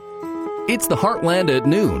It's the Heartland at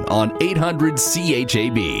noon on 800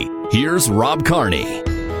 CHAB. Here's Rob Carney.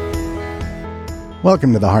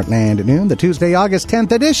 Welcome to the Heartland at noon, the Tuesday, August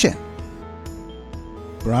 10th edition.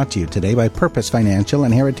 Brought to you today by Purpose Financial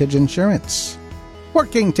and Heritage Insurance.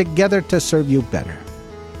 Working together to serve you better.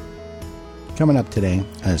 Coming up today,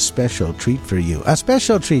 a special treat for you. A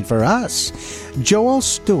special treat for us. Joel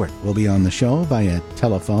Stewart will be on the show via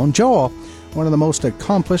telephone. Joel, one of the most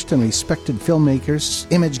accomplished and respected filmmakers,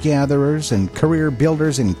 image gatherers, and career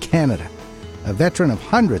builders in Canada. A veteran of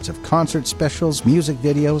hundreds of concert specials, music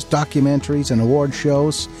videos, documentaries, and award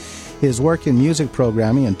shows. His work in music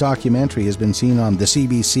programming and documentary has been seen on the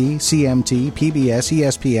CBC, CMT, PBS,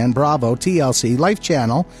 ESPN, Bravo, TLC, Life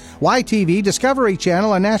Channel, YTV, Discovery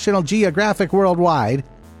Channel, and National Geographic worldwide.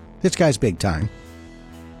 This guy's big time.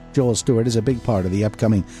 Joel Stewart is a big part of the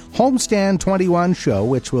upcoming Homestand 21 show,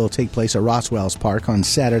 which will take place at Roswells Park on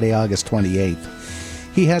Saturday, August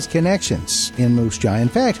 28th. He has connections in Moose Jaw. In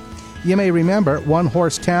fact, you may remember One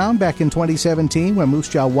Horse Town back in 2017 when Moose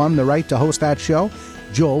Jaw won the right to host that show.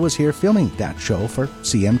 Joel was here filming that show for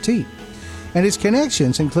CMT. And his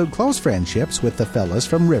connections include close friendships with the fellas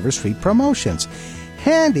from River Street Promotions.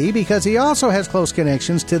 Handy because he also has close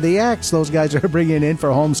connections to the acts those guys are bringing in for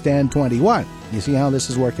Homestand 21. You see how this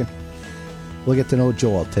is working? We'll get to know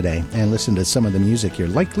Joel today and listen to some of the music you're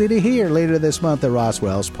likely to hear later this month at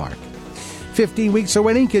Roswells Park. 15 Weeks of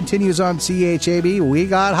Winning continues on CHAB. We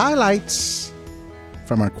got highlights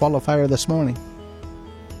from our qualifier this morning.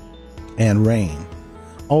 And rain.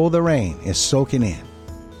 Oh, the rain is soaking in.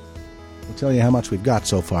 We'll tell you how much we've got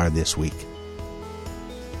so far this week.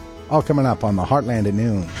 All coming up on the Heartland at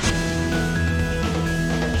noon.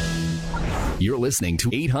 You're listening to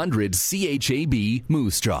 800 CHAB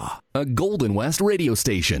Moose Jaw, a Golden West radio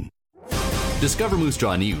station. Discover Moose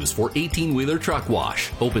Jaw News for 18-wheeler truck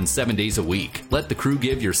wash. Open 7 days a week. Let the crew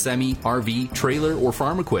give your semi, RV, trailer, or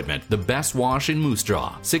farm equipment the best wash in Moose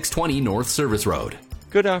Jaw. 620 North Service Road.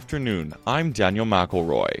 Good afternoon. I'm Daniel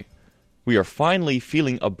McElroy. We are finally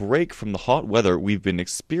feeling a break from the hot weather we've been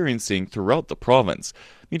experiencing throughout the province.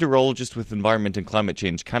 Meteorologist with Environment and Climate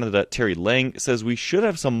Change Canada, Terry Lang, says we should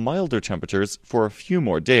have some milder temperatures for a few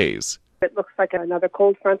more days. It looks like another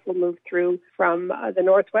cold front will move through from the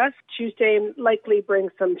northwest. Tuesday likely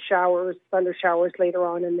brings some showers, thunder showers later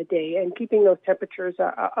on in the day, and keeping those temperatures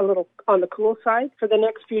a little on the cool side for the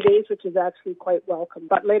next few days, which is actually quite welcome.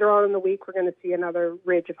 But later on in the week, we're going to see another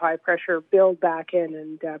ridge of high pressure build back in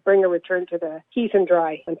and bring a return to the heat and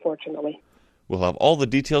dry, unfortunately. We'll have all the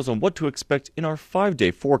details on what to expect in our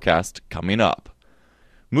 5-day forecast coming up.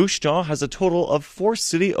 Moose Jaw has a total of 4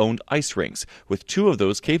 city-owned ice rinks, with 2 of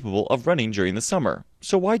those capable of running during the summer.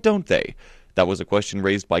 So why don't they? That was a question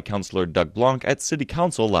raised by Councillor Doug Blanc at City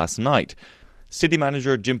Council last night. City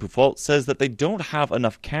Manager Jim Puffault says that they don't have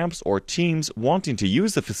enough camps or teams wanting to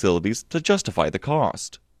use the facilities to justify the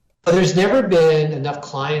cost. But there's never been enough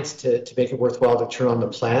clients to make it worthwhile to turn on the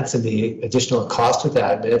plants and the additional cost with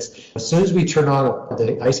that. And as soon as we turn on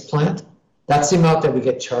the ice plant, that's the amount that we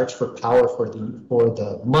get charged for power for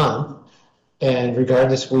the month. And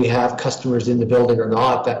regardless we have customers in the building or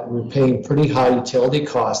not, that we're paying pretty high utility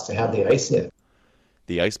costs to have the ice in.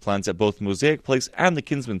 The ice plants at both Mosaic Place and the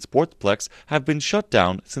Kinsman Sportsplex have been shut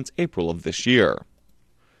down since April of this year.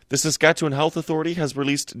 The Saskatchewan Health Authority has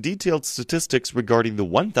released detailed statistics regarding the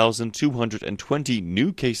 1,220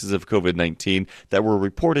 new cases of COVID-19 that were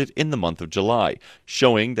reported in the month of July,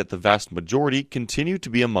 showing that the vast majority continue to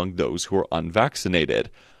be among those who are unvaccinated.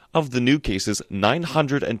 Of the new cases,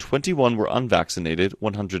 921 were unvaccinated,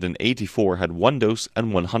 184 had one dose,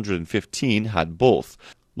 and 115 had both.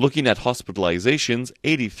 Looking at hospitalizations,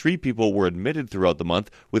 83 people were admitted throughout the month,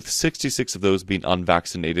 with 66 of those being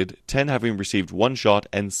unvaccinated, 10 having received one shot,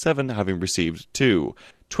 and 7 having received 2.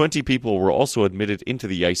 20 people were also admitted into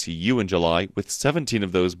the ICU in July, with 17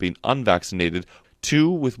 of those being unvaccinated, 2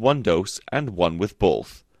 with one dose, and 1 with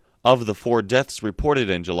both. Of the 4 deaths reported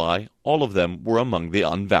in July, all of them were among the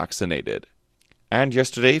unvaccinated. And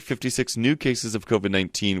yesterday, 56 new cases of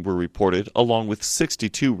COVID-19 were reported, along with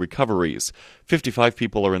 62 recoveries. 55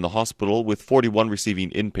 people are in the hospital, with 41 receiving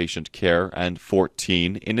inpatient care and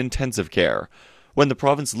 14 in intensive care. When the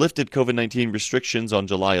province lifted COVID-19 restrictions on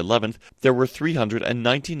July 11th, there were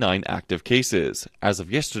 399 active cases. As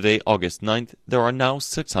of yesterday, August 9th, there are now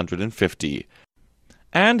 650.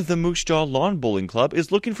 And the Moose Jaw Lawn Bowling Club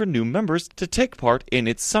is looking for new members to take part in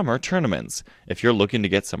its summer tournaments. If you're looking to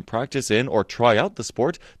get some practice in or try out the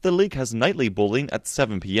sport, the league has nightly bowling at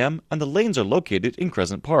 7 p.m. and the lanes are located in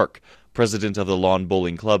Crescent Park. President of the Lawn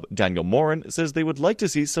Bowling Club, Daniel Morin, says they would like to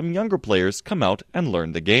see some younger players come out and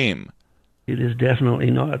learn the game. It is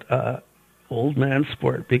definitely not old man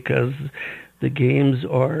sport because the games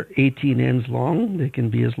are 18 ends long. They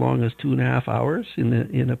can be as long as 2.5 hours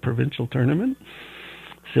in a provincial tournament.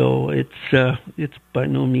 So it's by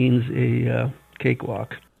no means a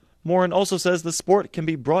cakewalk. Morin also says the sport can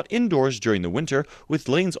be brought indoors during the winter, with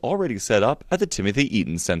lanes already set up at the Timothy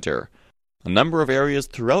Eaton Centre. A number of areas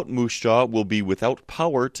throughout Moose Jaw will be without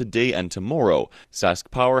power today and tomorrow.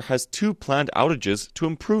 Sask Power has 2 planned outages to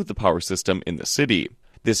improve the power system in the city.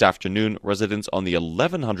 This afternoon, residents on the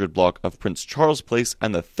 1100 block of Prince Charles Place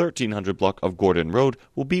and the 1300 block of Gordon Road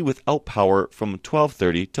will be without power from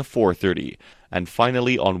 12:30 to 4:30. And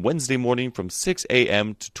finally, on Wednesday morning from 6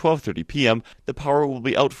 a.m. to 12:30 p.m., the power will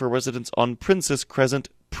be out for residents on Princess Crescent,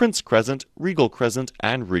 Prince Crescent, Regal Crescent,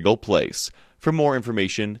 and Regal Place. For more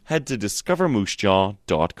information, head to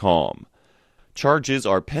discovermoosejaw.com. Charges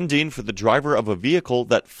are pending for the driver of a vehicle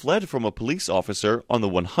that fled from a police officer on the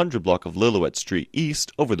 100 block of Lillooet Street East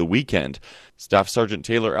over the weekend. Staff Sergeant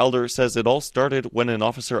Taylor Elder says it all started when an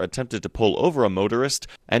officer attempted to pull over a motorist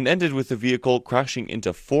and ended with the vehicle crashing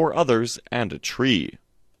into 4 others and a tree.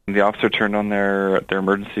 The officer turned on their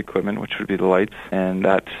emergency equipment, which would be the lights, and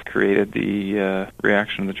that created the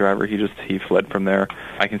reaction of the driver. He fled from there.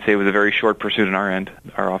 I can say it was a very short pursuit on our end.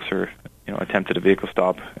 Our officer attempted a vehicle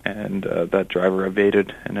stop, and that driver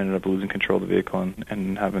evaded and ended up losing control of the vehicle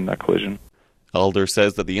and having that collision. Elder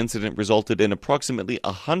says that the incident resulted in approximately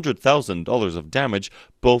 $100,000 of damage,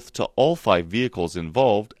 both to all 5 vehicles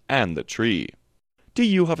involved and the tree. Do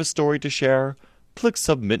you have a story to share? Click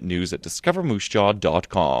Submit News at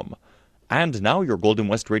discovermoosejaw.com. And now your Golden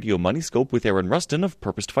West Radio Money Scope with Aaron Rustin of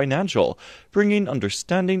Purposed Financial, bringing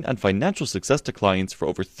understanding and financial success to clients for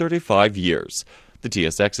over 35 years. The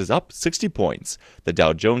TSX is up 60 points. The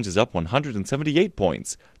Dow Jones is up 178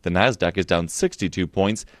 points. The Nasdaq is down 62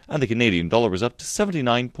 points, and the Canadian dollar is up to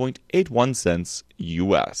 79.81 cents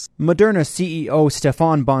U.S. Moderna CEO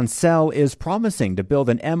Stéphane Bancel is promising to build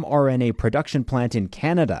an mRNA production plant in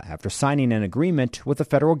Canada after signing an agreement with the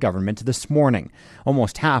federal government this morning.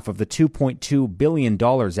 Almost half of the $2.2 billion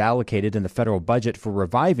allocated in the federal budget for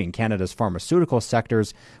reviving Canada's pharmaceutical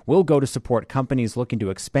sectors will go to support companies looking to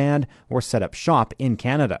expand or set up shop in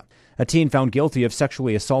Canada. A teen found guilty of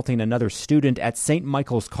sexually assaulting another student at St.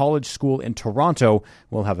 Michael's College School in Toronto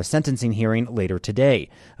will have a sentencing hearing later today.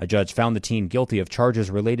 A judge found the teen guilty of charges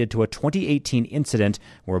related to a 2018 incident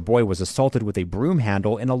where a boy was assaulted with a broom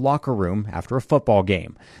handle in a locker room after a football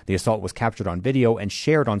game. The assault was captured on video and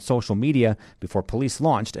shared on social media before police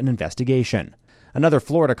launched an investigation. Another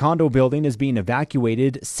Florida condo building is being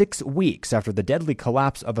evacuated 6 weeks after the deadly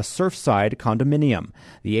collapse of a Surfside condominium.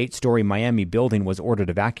 The 8-story Miami building was ordered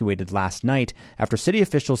evacuated last night after city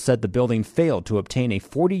officials said the building failed to obtain a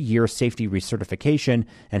 40-year safety recertification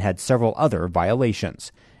and had several other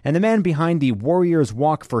violations. And the man behind the Warriors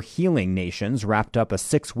Walk for Healing Nations wrapped up a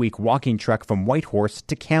 6-week walking trek from Whitehorse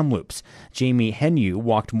to Kamloops. Jamie Henyu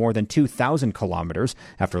walked more than 2,000 kilometers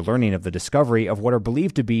after learning of the discovery of what are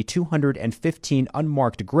believed to be 215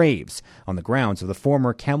 unmarked graves on the grounds of the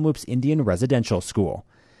former Kamloops Indian Residential School.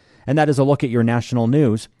 And that is a look at your national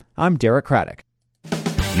news. I'm Derek Craddock.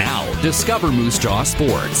 Now, discover Moose Jaw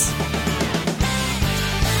Sports.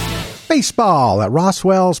 Baseball at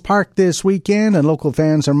Roswell's Park this weekend, and local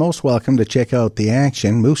fans are most welcome to check out the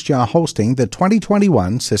action. Moose Jaw hosting the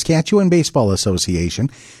 2021 Saskatchewan Baseball Association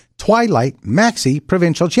Twilight Maxi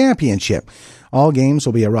Provincial Championship. All games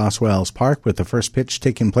will be at Roswell's Park, with the first pitch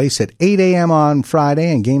taking place at 8 a.m. on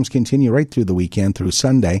Friday, and games continue right through the weekend through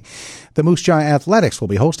Sunday. The Moose Jaw Athletics will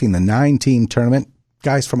be hosting the 9-team tournament.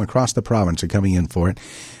 Guys from across the province are coming in for it.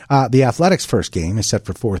 The Athletics' first game is set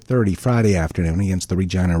for 4:30 Friday afternoon against the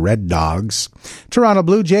Regina Red Dogs. Toronto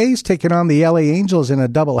Blue Jays taking on the LA Angels in a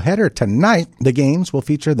doubleheader tonight. The games will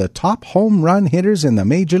feature the top home run hitters in the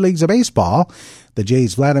major leagues of baseball. The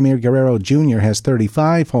Jays' Vladimir Guerrero Jr. has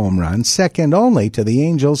 35 home runs, second only to the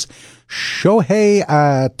Angels' Shohei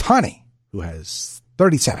Ohtani, who has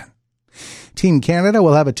 37. Team Canada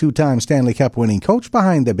will have a 2-time Stanley Cup winning coach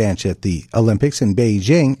behind the bench at the Olympics in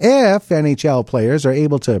Beijing if NHL players are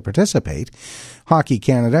able to participate. Hockey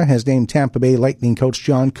Canada has named Tampa Bay Lightning coach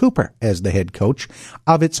John Cooper as the head coach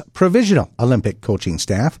of its provisional Olympic coaching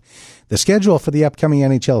staff. The schedule for the upcoming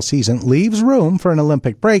NHL season leaves room for an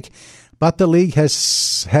Olympic break, but the league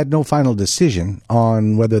has had no final decision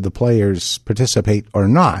on whether the players participate or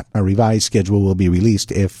not. A revised schedule will be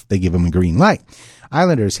released if they give them a green light.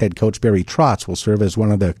 Islanders head coach Barry Trotz will serve as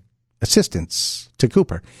one of the assistants to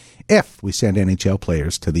Cooper if we send NHL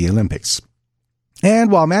players to the Olympics.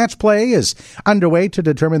 And while match play is underway to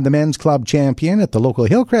determine the men's club champion at the local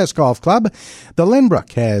Hillcrest Golf Club, the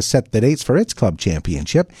Lynbrook has set the dates for its club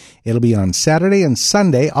championship. It'll be on Saturday and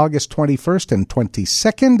Sunday, August 21st and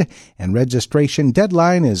 22nd, and registration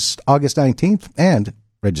deadline is August 19th, and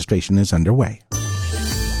registration is underway.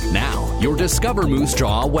 Now, your Discover Moose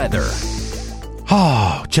Jaw weather.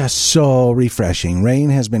 Oh, just so refreshing. Rain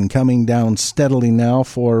has been coming down steadily now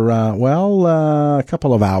for, a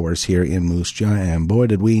couple of hours here in Moose Jaw, and boy,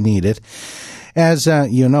 did we need it. As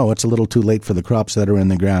you know, it's a little too late for the crops that are in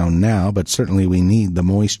the ground now, but certainly we need the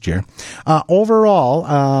moisture. Overall,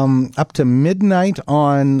 up to midnight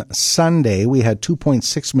on Sunday, we had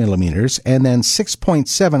 2.6 millimeters, and then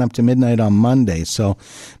 6.7 up to midnight on Monday, so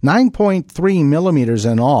 9.3 millimeters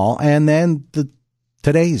in all, and then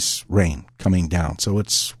today's rain coming down, so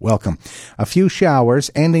it's welcome. A few showers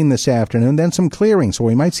ending this afternoon, then some clearing, so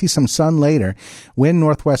we might see some sun later. Wind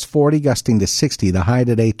northwest 40, gusting to 60, the high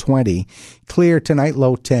today 20. Clear tonight,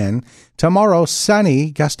 low 10. Tomorrow, sunny,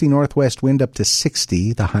 gusty northwest wind up to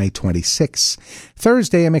 60, the high 26.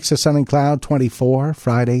 Thursday, a mix of sun and cloud, 24.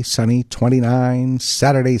 Friday, sunny, 29.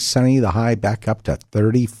 Saturday, sunny, the high back up to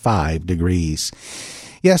 35 degrees.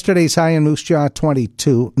 Yesterday's high in Moose Jaw,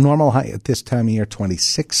 22. Normal high at this time of year,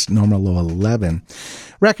 26. Normal low, 11.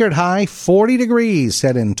 Record high, 40 degrees,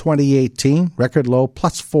 set in 2018. Record low,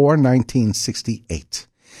 +4, 1968.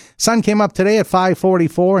 Sun came up today at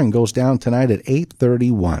 5:44 and goes down tonight at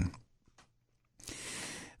 8:31.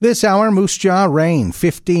 This hour, Moose Jaw, rain,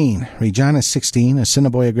 15. Regina, 16.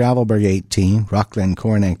 Assiniboia, Gravelburg, 18. Rockland,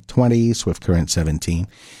 Coronach, 20. Swift Current, 17.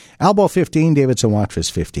 Albo 15, Davidson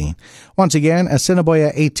Watrous 15. Once again,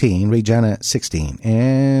 Assiniboia 18, Regina 16.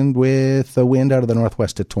 And with the wind out of the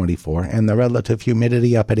northwest at 24 and the relative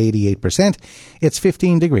humidity up at 88%, it's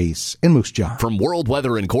 15 degrees in Moose Jaw. From World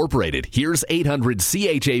Weather Incorporated, here's 800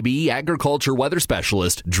 CHAB Agriculture Weather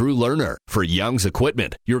Specialist Drew Lerner for Young's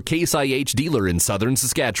Equipment, your Case IH dealer in southern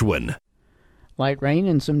Saskatchewan. Light rain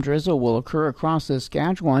and some drizzle will occur across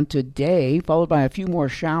Saskatchewan today, followed by a few more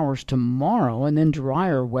showers tomorrow, and then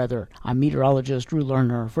drier weather. I'm meteorologist Drew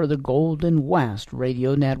Lerner for the Golden West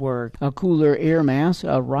Radio Network. A cooler air mass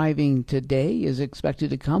arriving today is expected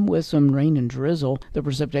to come with some rain and drizzle. The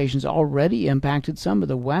precipitation's already impacted some of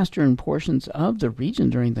the western portions of the region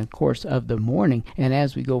during the course of the morning, and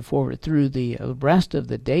as we go forward through the rest of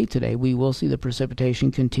the day today, we will see the precipitation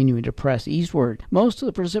continuing to press eastward. Most of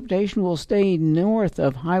the precipitation will stay north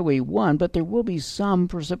of Highway 1, but there will be some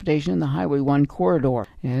precipitation in the Highway 1 corridor.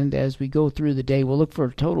 And as we go through the day, we'll look for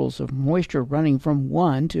totals of moisture running from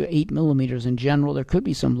 1 to 8 millimeters in general. There could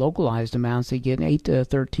be some localized amounts that get 8 to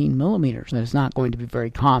 13 millimeters. That's not going to be very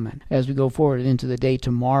common. As we go forward into the day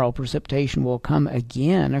tomorrow, precipitation will come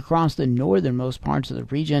again across the northernmost parts of the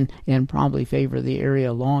region and probably favor the area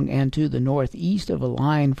along and to the northeast of a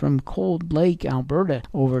line from Cold Lake, Alberta,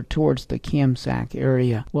 over towards the Kamsack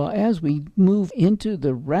area. Well, as we move into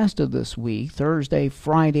the rest of this week, Thursday,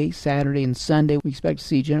 Friday, Saturday, and Sunday, we expect to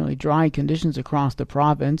see generally dry conditions across the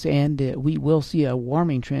province, and we will see a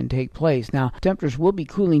warming trend take place. Now, temperatures will be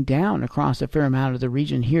cooling down across a fair amount of the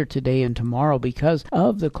region here today and tomorrow because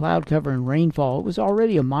of the cloud cover and rainfall. It was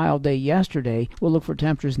already a mild day yesterday. We'll look for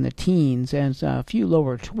temperatures in the teens and a few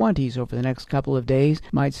lower 20s over the next couple of days.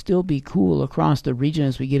 Might still be cool across the region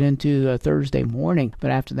as we get into Thursday morning,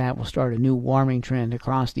 but after that, we'll start a new warming trend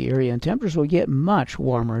across the area, and temperatures will get much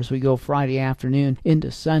warmer as we go Friday afternoon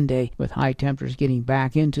into Sunday, with high temperatures getting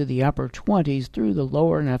back into the upper 20s through the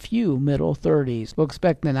lower and a few middle 30s. We'll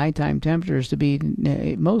expect the nighttime temperatures to be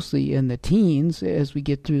mostly in the teens as we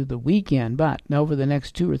get through the weekend, but over the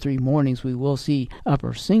next 2 or 3 mornings we will see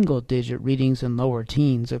upper single-digit readings and lower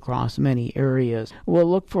teens across many areas. We'll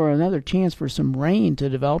look for another chance for some rain to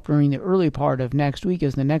develop during the early part of next week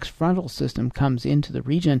as the next frontal system comes into the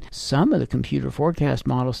region. Some of the computer forecast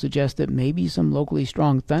models suggest that maybe some locally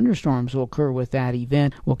strong thunderstorms will occur with that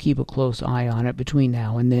event. We'll keep a close eye on it between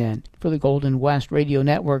now and then. For the Golden West Radio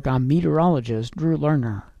Network, I'm meteorologist Drew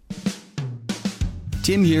Lerner.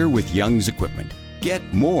 Tim here with Young's Equipment.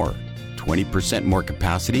 Get more. 20% more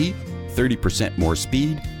capacity, 30% more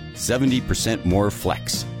speed, 70% more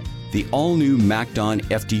flex. The all-new MacDon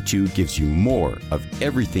FD2 gives you more of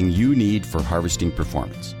everything you need for harvesting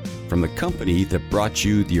performance. From the company that brought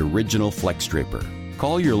you the original Flex Draper.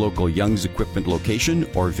 Call your local Young's Equipment location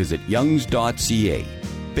or visit youngs.ca.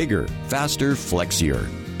 Bigger, faster, flexier.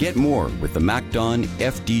 Get more with the MacDon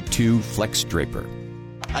FD2 Flex Draper.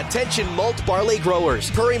 Attention malt barley growers.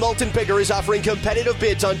 Prairie Malt and Bigger is offering competitive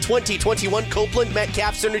bids on 2021 Copeland,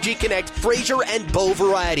 Metcalf, Synergy Connect, Fraser, and Bow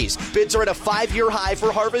varieties. Bids are at a 5-year high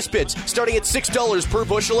for harvest bids, starting at $6 per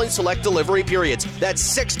bushel in select delivery periods.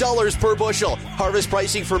 That's $6 per bushel. Harvest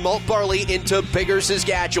pricing for malt barley into Bigger,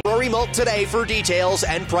 Saskatchewan. Prairie Malt today for details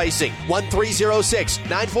and pricing.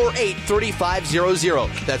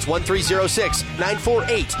 1306-948-3500. That's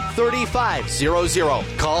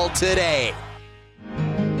 1306-948-3500. Call today.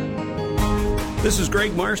 This is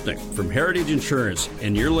Greg Marsnick from Heritage Insurance,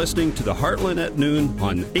 and you're listening to the Heartland at Noon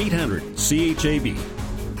on 800 CHAB.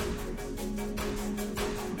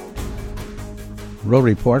 Road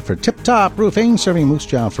report for Tip Top Roofing, serving Moose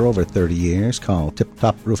Jaw for over 30 years. Call Tip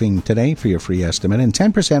Top Roofing today for your free estimate and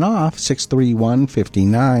 10% off,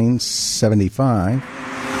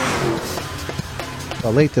 631-5975.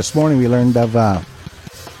 Well, late this morning we learned of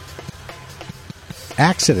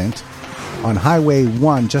accident on Highway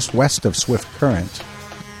 1 just west of Swift Current.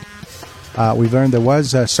 We learned there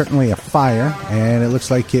was certainly a fire, and it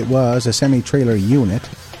looks like it was a semi-trailer unit.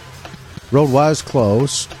 Road was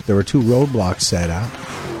closed. There were 2 roadblocks set up.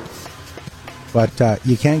 But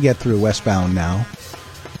you can't get through westbound now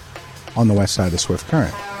on the west side of Swift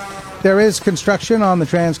Current. There is construction on the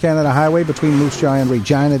Trans-Canada Highway between Moose Jaw and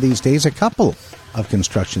Regina these days. A couple of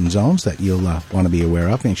construction zones that you'll want to be aware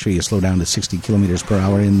of. Make sure you slow down to 60 kilometers per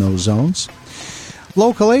hour in those zones.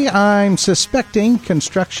 Locally, I'm suspecting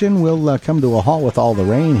construction will come to a halt with all the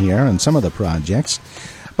rain here and some of the projects.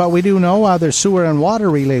 But we do know there's sewer and water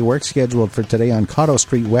relay work scheduled for today on Cotto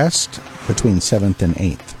Street West between 7th and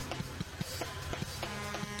 8th.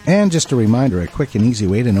 And just a reminder, a quick and easy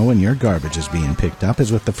way to know when your garbage is being picked up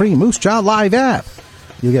is with the free Moose Jaw Live app.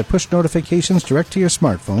 You'll get push notifications direct to your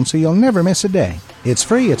smartphone, so you'll never miss a day. It's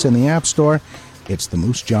free. It's in the App Store. It's the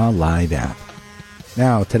Moose Jaw Live app.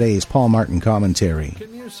 Now, today's Paul Martin commentary.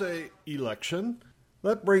 Can you say election?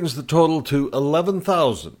 That brings the total to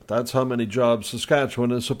 11,000. That's how many jobs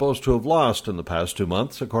Saskatchewan is supposed to have lost in the past 2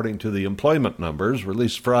 months, according to the employment numbers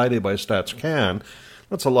released Friday by StatsCan.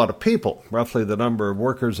 That's a lot of people, roughly the number of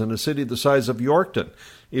workers in a city the size of Yorkton.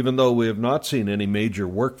 Even though we have not seen any major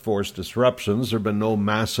workforce disruptions, there have been no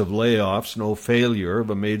massive layoffs, no failure of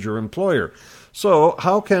a major employer. So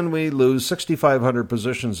how can we lose 6,500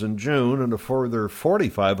 positions in June and a further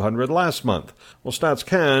 4,500 last month? Well,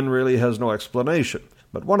 StatsCan really has no explanation.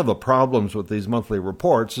 But one of the problems with these monthly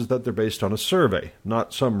reports is that they're based on a survey,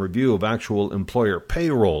 not some review of actual employer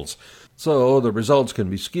payrolls. So the results can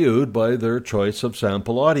be skewed by their choice of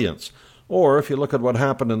sample audience. Or if you look at what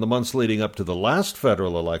happened in the months leading up to the last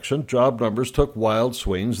federal election, job numbers took wild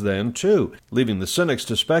swings then too, leaving the cynics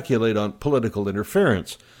to speculate on political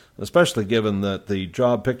interference, especially given that the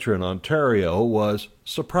job picture in Ontario was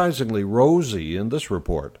surprisingly rosy in this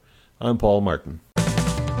report. I'm Paul Martin.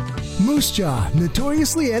 Moose Jaw,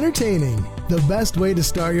 notoriously entertaining. The best way to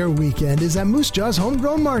start your weekend is at Moose Jaw's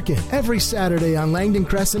Homegrown Market. Every Saturday on Langdon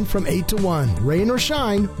Crescent from 8 to 1. Rain or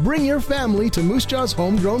shine, bring your family to Moose Jaw's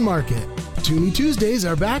Homegrown Market. Toonie Tuesdays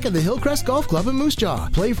are back at the Hillcrest Golf Club in Moose Jaw.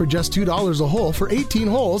 Play for just $2 a hole for 18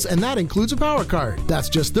 holes, and that includes a power card. That's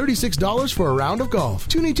just $36 for a round of golf.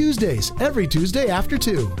 Toonie Tuesdays, every Tuesday after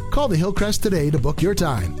 2. Call the Hillcrest today to book your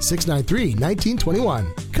time.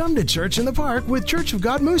 693-1921. Come to Church in the Park with Church of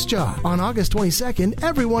God Moose Jaw. On August 22nd,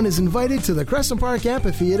 everyone is invited to the Crescent Park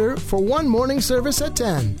Amphitheater for one morning service at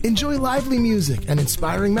 10. Enjoy lively music, an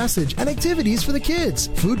inspiring message, and activities for the kids.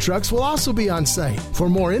 Food trucks will also be on site. For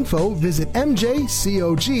more info, visit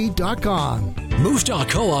mjcog.com. Moose Jaw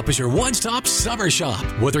Co-op is your one-stop summer shop.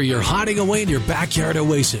 Whether you're hiding away in your backyard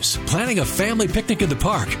oasis, planning a family picnic in the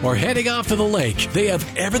park, or heading off to the lake, they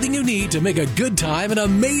have everything you need to make a good time an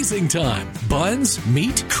amazing time. Buns,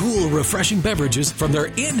 meat, cool, refreshing beverages from their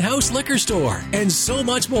in-house liquor store, and so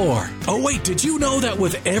much more. Oh wait, did you know that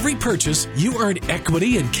with every purchase, you earn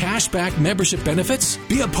equity and cashback membership benefits?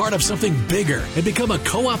 Be a part of something bigger and become a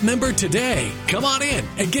co-op member today. Come on in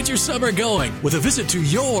and get your summer going with a visit to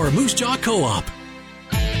your Moose Jaw Co-op.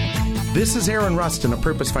 This is Aaron Rustin of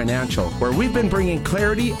Purpose Financial, where we've been bringing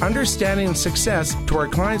clarity, understanding, and success to our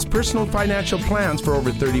clients' personal financial plans for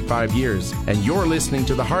over 35 years. And you're listening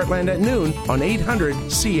to the Heartland at Noon on 800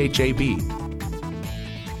 CHAB.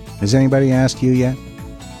 Has anybody asked you yet?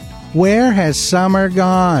 Where has summer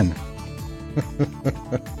gone?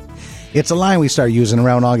 It's a line we start using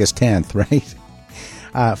around August 10th, right?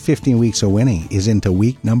 15 Weeks of Winning is into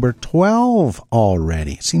week number 12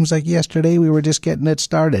 already. Seems like yesterday we were just getting it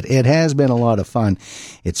started. It has been a lot of fun.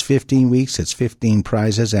 It's 15 weeks, it's 15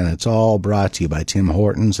 prizes, and it's all brought to you by Tim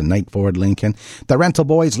Hortons and Knight Ford Lincoln, the Rental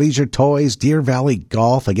Boys Leisure Toys, Deer Valley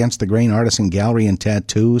Golf, Against the Grain Artisan Gallery and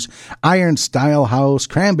Tattoos, Iron Style House,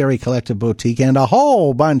 Cranberry Collective Boutique, and a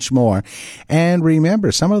whole bunch more. And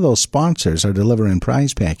remember, some of those sponsors are delivering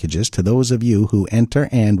prize packages to those of you who enter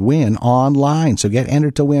and win online. So get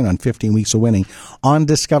entered to win on 15 Weeks of Winning on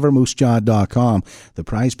discovermoosejaw.com. The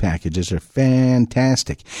prize packages are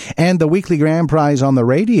fantastic. And the weekly grand prize on the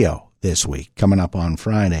radio this week, coming up on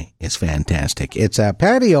Friday, is fantastic. It's a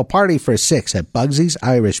patio party for 6 at Bugsy's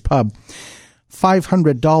Irish Pub.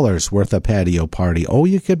 $500 worth of patio party. Oh,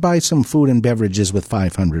 you could buy some food and beverages with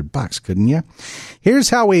 $500, couldn't you? Here's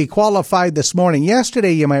how we qualified this morning.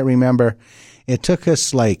 Yesterday, you might remember, it took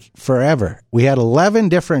us like forever. We had 11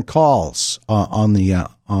 different calls on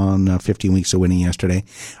 15 Weeks of Winning yesterday.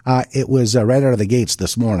 It was right out of the gates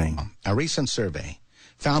this morning. A recent survey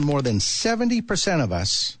found more than 70% of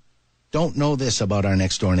us don't know this about our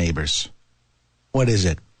next door neighbors. What is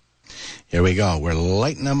it? Here we go. We're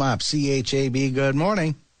lighting them up. CHAB, good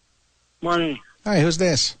morning. Morning. Hi, who's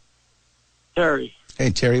this? Terry.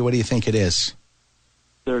 Hey, Terry, what do you think it is?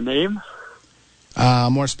 Their name?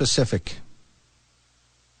 More specific.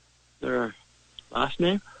 Their last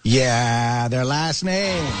name? Yeah, their last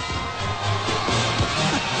name.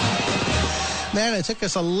 Man, it took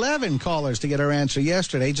us 11 callers to get our answer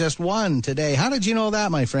yesterday, just one today. How did you know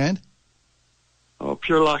that, my friend? Oh,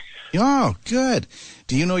 pure luck. Oh, good.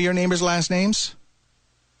 Do you know your neighbors' last names?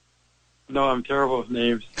 No, I'm terrible with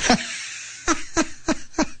names.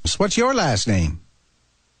 So what's your last name?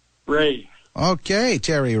 Ray. Okay,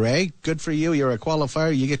 Terry Ray. Good for you. You're a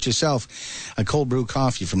qualifier. You get yourself a cold brew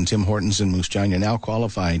coffee from Tim Hortons in Moose Jaw. You're now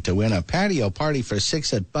qualified to win a patio party for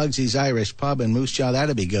 6 at Bugsy's Irish Pub in Moose Jaw.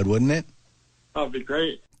 That'd be good, wouldn't it? That'd be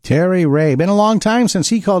great. Terry Ray. Been a long time since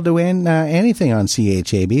he called to win anything on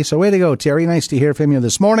CHAB. So way to go, Terry. Nice to hear from you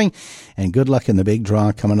this morning. And good luck in the big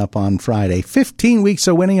draw coming up on Friday. 15 Weeks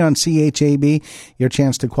of Winning on CHAB. Your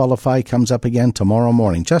chance to qualify comes up again tomorrow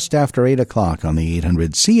morning, just after 8 o'clock on the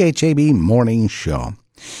 800 CHAB Morning Show.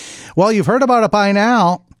 Well, you've heard about it by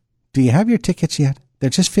now. Do you have your tickets yet? They're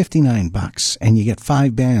just $59, and you get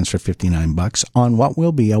 5 bands for $59 on what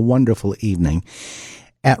will be a wonderful evening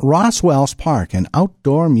at Roswell's Park, an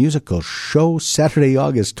outdoor musical show Saturday,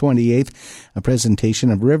 August 28th, a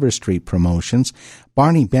presentation of River Street Promotions,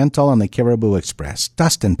 Barney Bentel and the Caribou Express,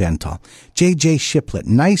 Dustin Bentel, J.J. Shiplet,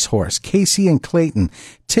 Nice Horse, Casey and Clayton.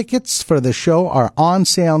 Tickets for the show are on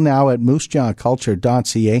sale now at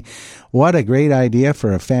moosejawculture.ca. What a great idea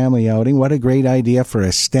for a family outing. What a great idea for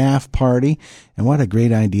a staff party. And what a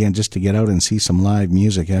great idea just to get out and see some live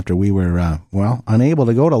music after we were, unable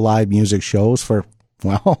to go to live music shows for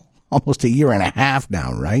almost a year and a half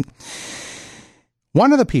now, right?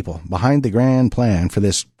 One of the people behind the grand plan for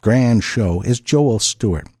this grand show is Joel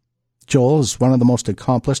Stewart. Joel is one of the most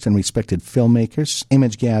accomplished and respected filmmakers,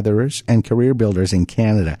 image gatherers, and career builders in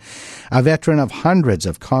Canada. A veteran of hundreds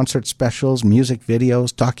of concert specials, music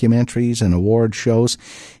videos, documentaries, and award shows.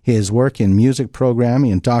 His work in music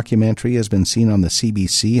programming and documentary has been seen on the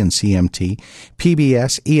CBC and CMT,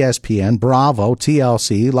 PBS, ESPN, Bravo,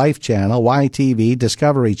 TLC, Life Channel, YTV,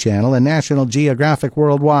 Discovery Channel, and National Geographic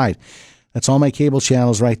Worldwide. That's all my cable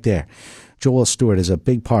channels right there. Joel Stewart is a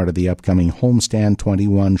big part of the upcoming Homestand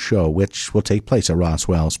 21 show, which will take place at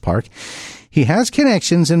Roswell's Park. He has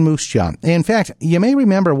connections in Moose Jaw. In fact, you may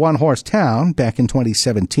remember One Horse Town back in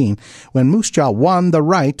 2017 when Moose Jaw won the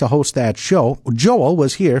right to host that show. Joel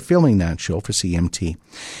was here filming that show for CMT.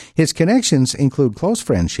 His connections include close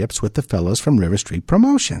friendships with the fellows from River Street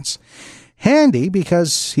Promotions. Handy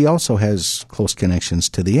because he also has close connections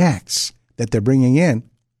to the acts that they're bringing in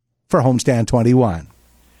for Homestand 21.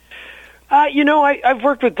 I've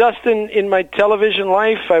worked with Dustin in my television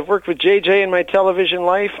life. I've worked with JJ in my television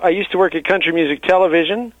life. I used to work at Country Music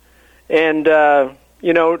Television, and,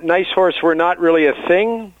 Nice Horse were not really a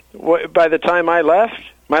thing by the time I left.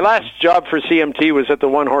 My last job for CMT was at the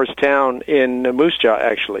One Horse Town in Moose Jaw,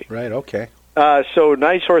 actually. Right, okay. So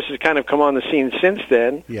Nice Horse has kind of come on the scene since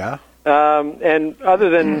then. Yeah. And other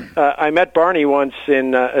than I met Barney once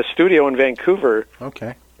in a studio in Vancouver.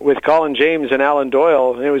 Okay. With Colin James and Alan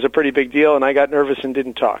Doyle, and it was a pretty big deal, and I got nervous and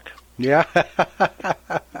didn't talk. Yeah.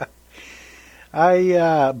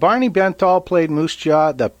 Barney Bental played Moose Jaw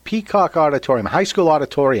at the Peacock Auditorium, high school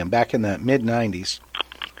auditorium, back in the mid-'90s.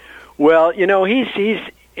 Well, he's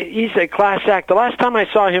a class act. The last time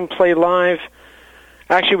I saw him play live,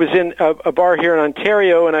 actually was in a bar here in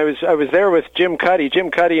Ontario, and I was there with Jim Cuddy.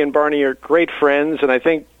 Jim Cuddy and Barney are great friends, and I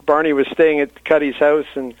think Barney was staying at Cuddy's house,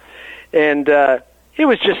 and it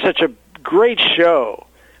was just such a great show.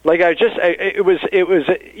 Like it was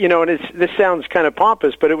and this sounds kind of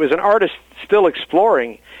pompous, but it was an artist still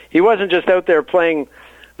exploring. He wasn't just out there playing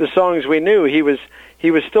the songs we knew. He was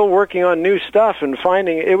still working on new stuff and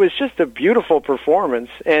finding. It was just a beautiful performance,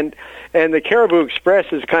 and the Caribou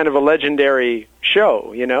Express is kind of a legendary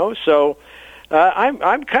show, So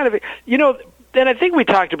I'm kind of, and I think we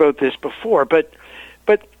talked about this before, but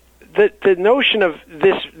the notion of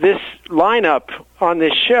this lineup on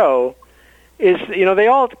this show is, they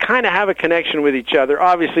all kind of have a connection with each other.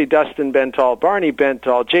 Obviously, Dustin Bentall, Barney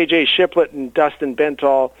Bentall, J.J. Shiplet and Dustin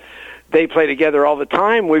Bentall, they play together all the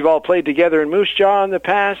time. We've all played together in Moose Jaw in the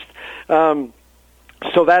past.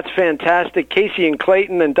 So that's fantastic. Casey and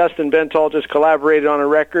Clayton and Dustin Bentall just collaborated on a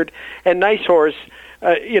record. And Nice Horse,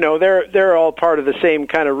 they're all part of the same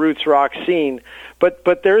kind of roots rock scene.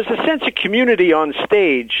 But there's a sense of community on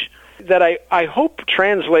stage that I hope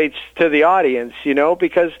translates to the audience,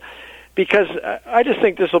 because I just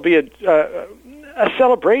think this will be a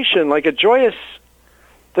celebration, like a joyous,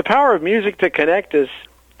 the power of music to connect us.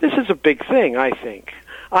 This is a big thing, I think.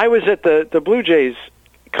 I was at the Blue Jays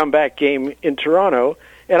comeback game in Toronto,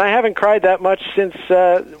 and I haven't cried that much since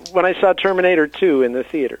when I saw Terminator 2 in the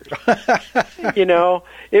theaters.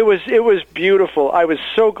 It was beautiful. I was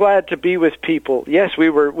so glad to be with people. Yes, we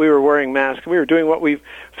were wearing masks. We were doing what we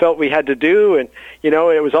felt we had to do, and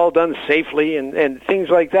it was all done safely and things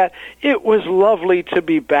like that. It was lovely to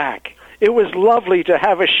be back. It was lovely to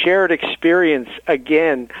have a shared experience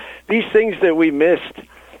again. These things that we missed,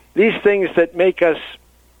 these things that make us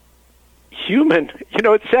human.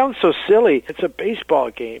 It sounds so silly. It's a baseball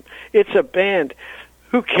game. It's a band.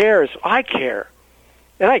 Who cares? I care.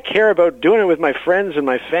 And I care about doing it with my friends and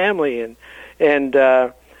my family, and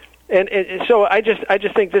so I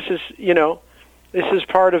just think this is this is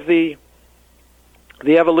part of the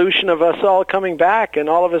evolution of us all coming back and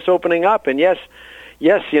all of us opening up. And yes,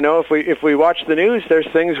 if we watch the news, there's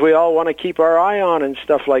things we all want to keep our eye on and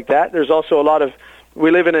stuff like that. There's also a lot of,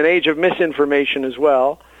 we live in an age of misinformation as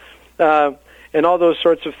well, and all those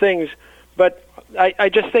sorts of things. But I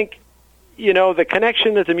just think, the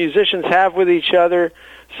connection that the musicians have with each other,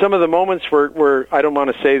 some of the moments were I don't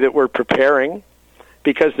want to say that we're preparing,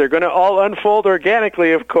 because they're going to all unfold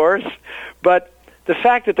organically, of course, but the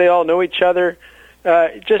fact that they all know each other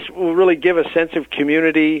just will really give a sense of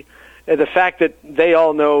community. The fact that they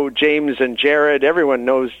all know James and Jared, everyone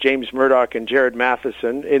knows James Murdoch and Jared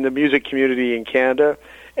Matheson in the music community in Canada.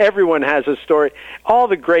 Everyone has a story. All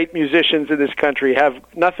the great musicians in this country have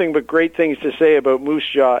nothing but great things to say about Moose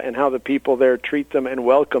Jaw and how the people there treat them and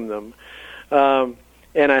welcome them.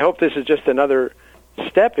 And I hope this is just another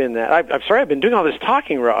step in that. I'm sorry I've been doing all this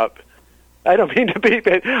talking, Rob. I don't mean to be,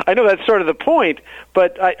 I know that's sort of the point,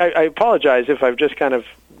 but I apologize if I've just kind of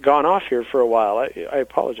gone off here for a while. I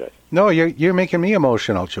apologize. No, you're making me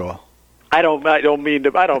emotional, Joel. I don't mean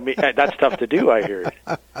that's tough to do, I hear.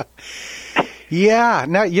 Yeah,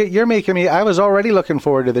 now you're making me, I was already looking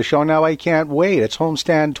forward to the show. Now I can't wait. It's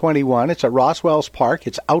Homestand 21. It's at Roswell's Park.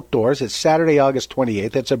 It's outdoors. It's Saturday, August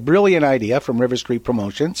 28th. It's a brilliant idea from River Street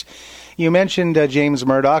Promotions. You mentioned James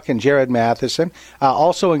Murdoch and Jared Matheson.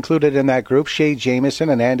 Also included in that group, Shay Jamieson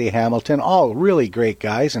and Andy Hamilton. All really great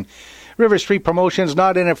guys. And River Street Promotions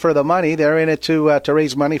not in it for the money. They're in it to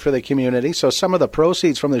raise money for the community. So some of the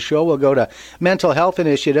proceeds from the show will go to mental health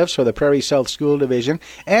initiatives for the Prairie South School Division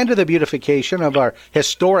and to the beautification of our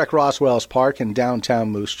historic Roswell's Park in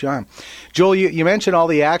downtown Moose Jaw. Joel, you mentioned all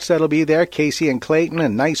the acts that'll be there, Casey and Clayton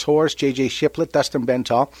and Nice Horse, J.J. Shiplet, Dustin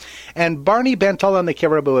Bentall, and Barney Bentall on the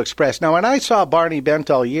Caribou Express. Now, when I saw Barney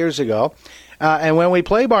Bentall years ago, and when we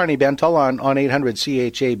play Barney Bentall on 800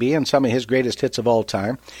 CHAB and some of his greatest hits of all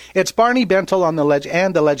time, it's Barney Bentall on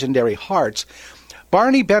the legendary Hearts.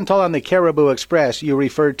 Barney Bentall on the Caribou Express you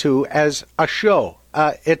referred to as a show.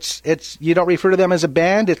 It's you don't refer to them as a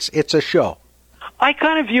band. It's a show. I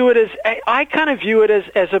kind of view it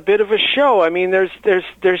as a bit of a show. I mean, there's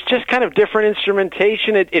just kind of different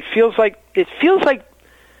instrumentation. It feels like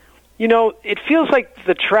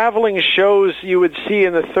the traveling shows you would see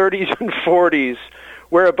in the 30s and 40s,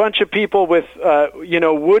 where a bunch of people with,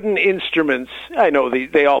 wooden instruments, I know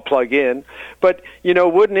they all plug in, but,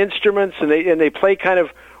 wooden instruments, and they play kind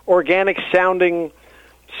of organic sounding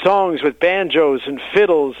songs with banjos and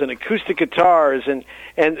fiddles and acoustic guitars and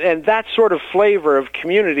that sort of flavor of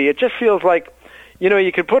community. It just feels like,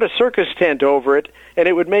 you could put a circus tent over it and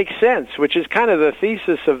it would make sense, which is kind of the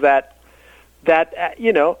thesis of that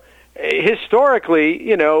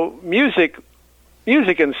historically, music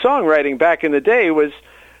music and songwriting back in the day was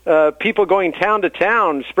people going town to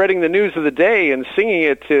town, spreading the news of the day and singing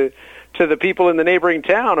it to the people in the neighboring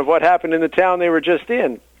town of what happened in the town they were just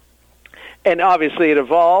in. And obviously it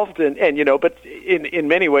evolved, and you know, but in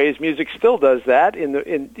many ways, music still does that. In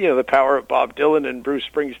you know, the power of Bob Dylan and Bruce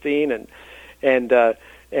Springsteen and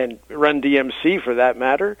Run DMC for that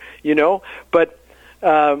matter, you know. But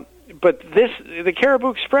the Caribou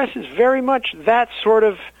Express is very much that sort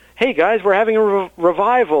of, hey guys, we're having a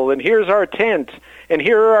revival, and here's our tent, and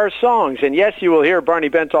here are our songs, and yes, you will hear Barney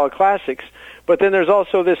Bentall classics, but then there's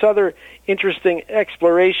also this other interesting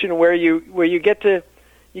exploration where you get to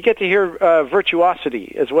hear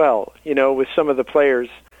virtuosity as well, you know, with some of the players.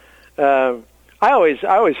 I always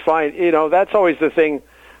find, you know, that's always the thing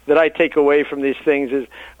that I take away from these things is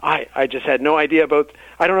I just had no idea about,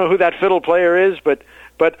 I don't know who that fiddle player is, but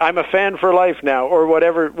I'm a fan for life now, or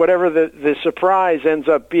whatever the surprise ends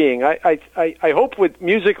up being. I hope with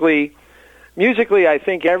musically, I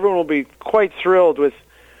think everyone will be quite thrilled with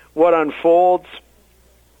what unfolds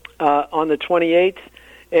on the 28th.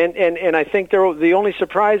 And I think the only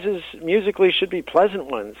surprises musically should be pleasant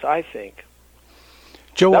ones, I think.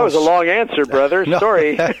 Joel, that was a long answer, brother. No.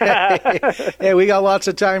 Sorry. Hey, we got lots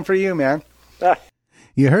of time for you, man.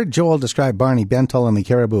 You heard Joel describe Barney Bentall and the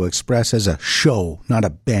Caribou Express as a show, not a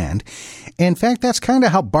band. In fact, that's kind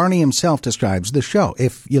of how Barney himself describes the show.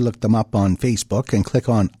 If you look them up on Facebook and click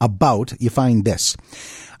on About, you find this.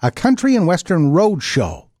 A country and western road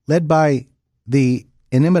show led by the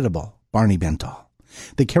inimitable Barney Bentall.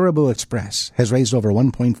 The Caribou Express has raised over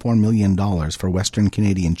 $1.4 million for Western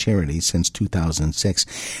Canadian charities since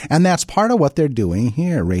 2006. And that's part of what they're doing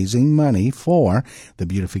here, raising money for the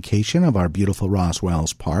beautification of our beautiful Ross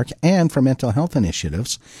Wells Park and for mental health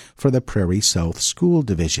initiatives for the Prairie South School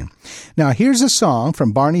Division. Now, here's a song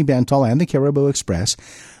from Barney Bentall and the Caribou Express,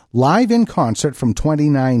 live in concert from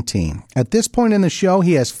 2019. At this point in the show,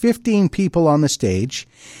 he has 15 people on the stage.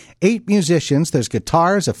 8 musicians. There's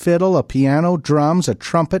guitars, a fiddle, a piano, drums, a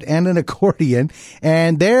trumpet, and an accordion,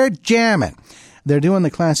 and they're jamming. They're doing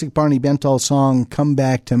the classic Barney Bentall song, Come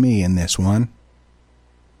Back to Me, in this one.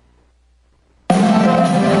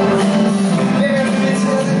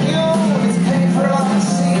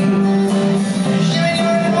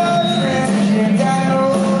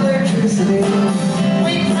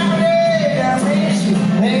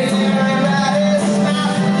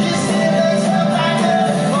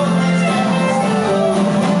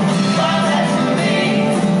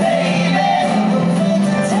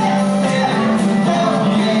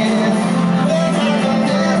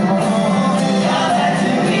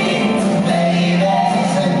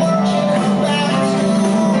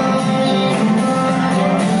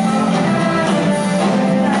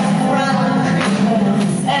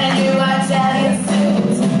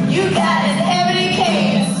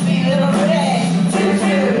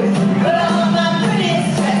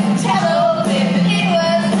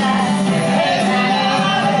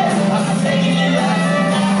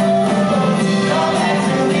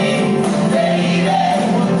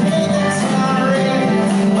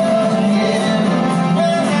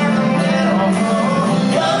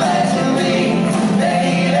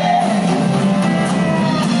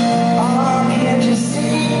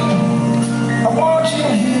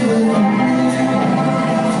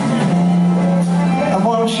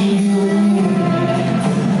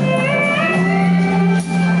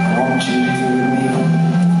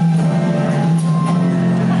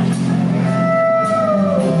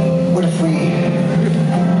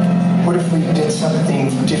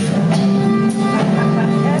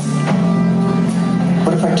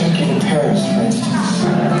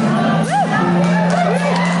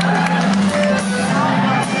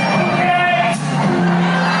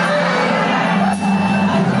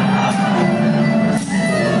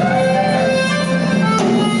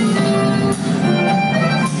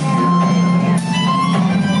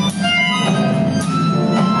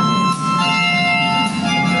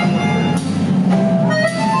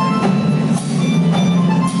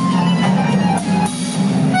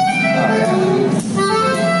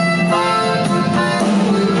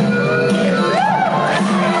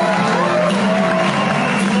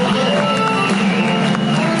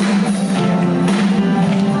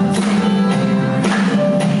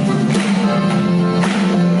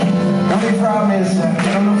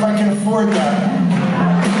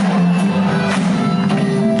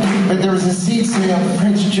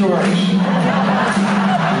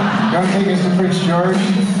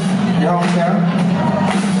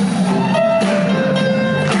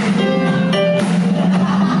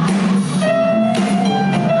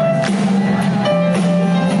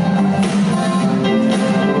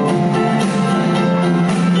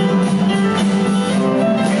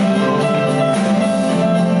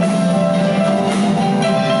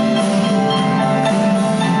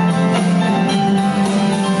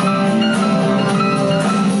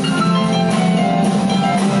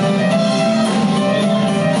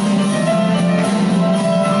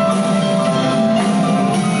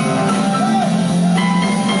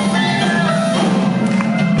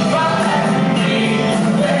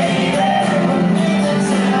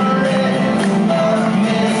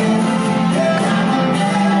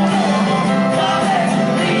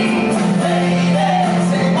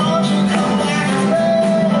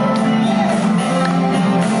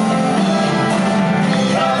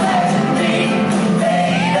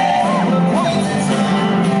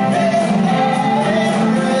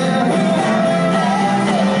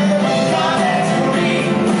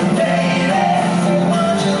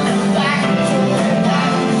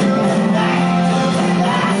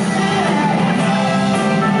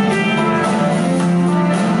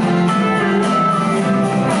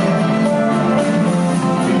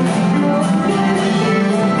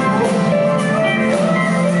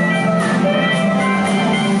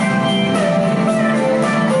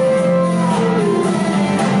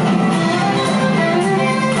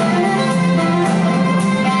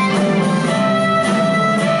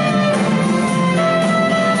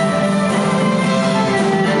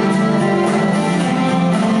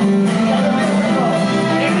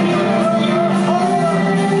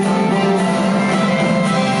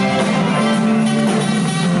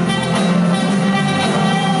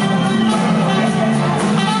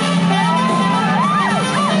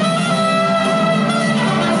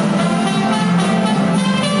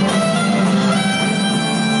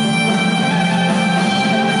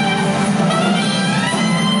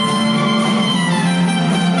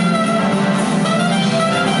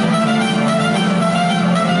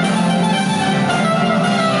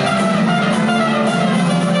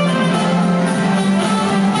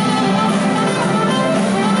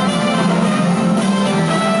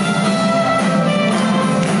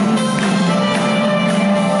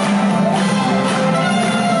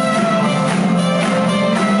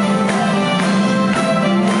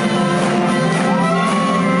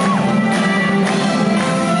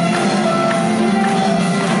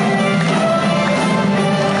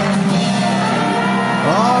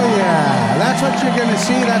 you're going to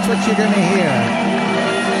see, that's what you're going to hear.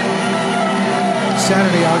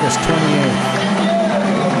 Saturday, August 28th.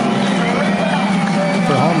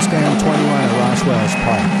 For homestand 21 at Roswell's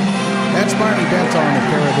Park. That's Barney Bento on the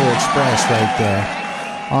Caribou Express right there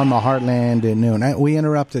on the Heartland at noon. We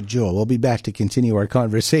interrupted Joel. We'll be back to continue our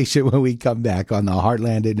conversation when we come back on the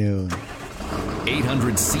Heartland at noon.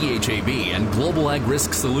 800 CHAB and Global Ag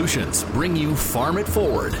Risk Solutions bring you Farm It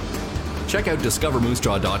Forward. Check out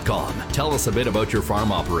discovermoosejaw.com. Tell us a bit about your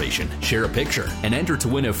farm operation, share a picture, and enter to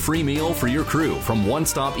win a free meal for your crew from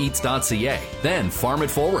onestopEats.ca. Then Farm It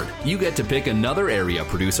Forward. You get to pick another area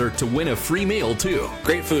producer to win a free meal too.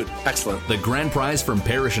 Great food. Excellent. The grand prize from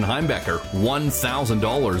Parrish and Heimbecker,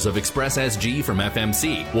 $1,000 of Express SG from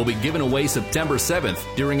FMC, will be given away September 7th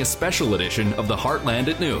during a special edition of the Heartland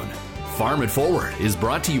at noon. Farm It Forward is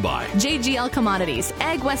brought to you by JGL Commodities,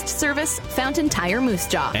 Ag West Service, Fountain Tire Moose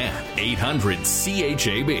Jaw, and 800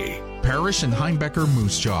 CHAB. Parrish and Heimbecker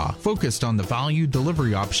Moose Jaw, focused on the value,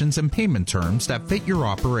 delivery options, and payment terms that fit your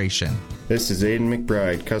operation. This is Aidan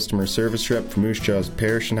McBride, customer service rep for Moose Jaw's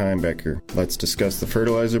Parrish and Heimbecker. Let's discuss the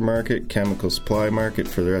fertilizer market, chemical supply market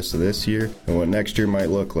for the rest of this year, and what next year might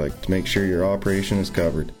look like to make sure your operation is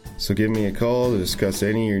covered. So give me a call to discuss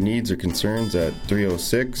any of your needs or concerns at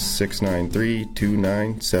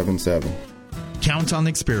 306-693-2977. Count on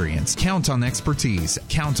experience, count on expertise,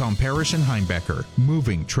 count on Parrish and Heimbecker,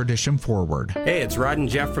 moving tradition forward. Hey, it's Rod and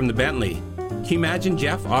Jeff from the Bentley. Can you imagine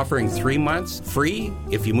Jeff offering 3 months free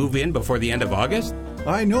if you move in before the end of August?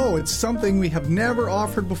 I know, it's something we have never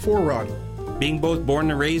offered before, Rod. Being both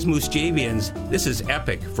born and raised Moose Javians, this is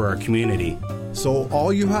epic for our community. So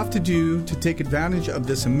all you have to do to take advantage of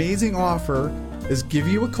this amazing offer is give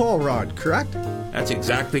you a call, Rod, correct? That's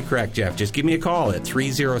exactly correct, Jeff. Just give me a call at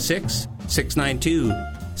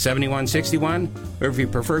 306-692-7161, or if you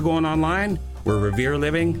prefer going online, we're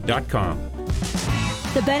revereliving.com.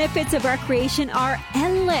 The benefits of recreation are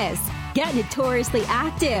endless. Get notoriously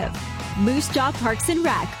active. Moose Jaw Parks and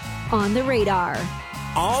Rec, on the radar.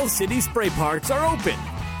 All city spray parks are open.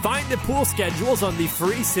 Find the pool schedules on the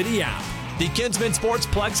free City app. The Kinsman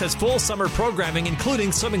Sportsplex has full summer programming,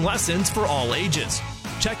 including swimming lessons for all ages.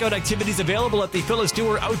 Check out activities available at the Phyllis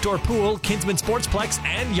Dewar Outdoor Pool, Kinsman Sportsplex,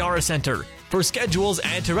 and Yara Center. For schedules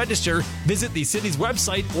and to register, visit the city's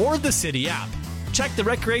website or the City app. Check the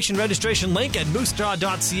recreation registration link at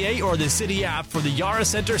moosejaw.ca or the City app for the Yara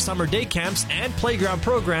Center summer day camps and playground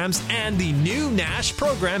programs and the new NASH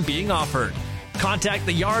program being offered. Contact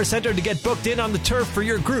the Yara Center to get booked in on the turf for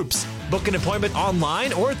your groups. Book an appointment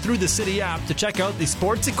online or through the City app to check out the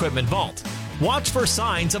sports equipment vault. Watch for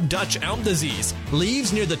signs of Dutch elm disease.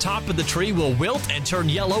 Leaves near the top of the tree will wilt and turn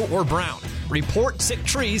yellow or brown. Report sick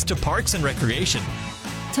trees to Parks and Recreation.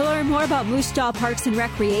 To learn more about Moose Jaw Parks and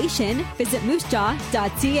Recreation, visit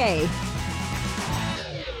moosejaw.ca.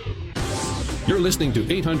 You're listening to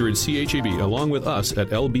 800 CHAB along with us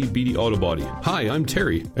at LBBD Auto Body. Hi, I'm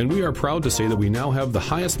Terry, and we are proud to say that we now have the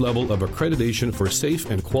highest level of accreditation for safe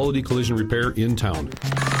and quality collision repair in town.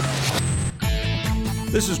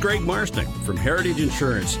 This is Greg Marsnick from Heritage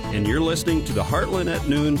Insurance, and you're listening to the Heartland at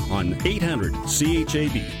noon on 800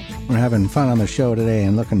 CHAB. We're having fun on the show today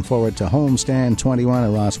and looking forward to Homestand 21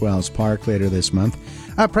 at Roswell's Park later this month.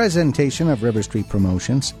 A presentation of River Street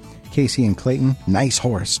Promotions. Casey and Clayton, Nice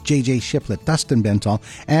Horse, J.J. Shiplet, Dustin Bentall,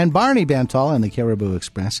 and Barney Bentall and the Caribou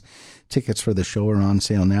Express. Tickets for the show are on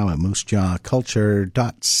sale now at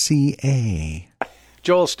moosejawculture.ca.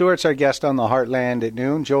 Joel Stewart's our guest on the Heartland at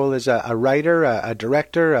noon. Joel is a writer, a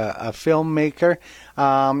director, a filmmaker,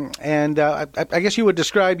 and I guess you would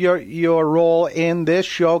describe your role in this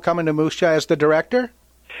show coming to Moose Jaw as the director?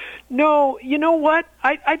 No, you know what?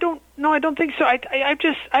 I don't think so. I'm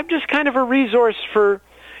just kind of a resource for.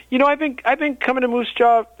 You know, I've been coming to Moose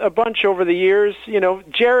Jaw a bunch over the years. You know,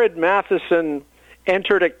 Jared Matheson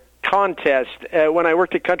entered a contest when I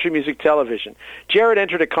worked at Country Music Television. Jared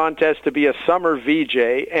entered a contest to be a summer VJ,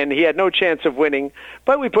 and he had no chance of winning,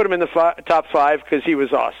 but we put him in the top 5 because he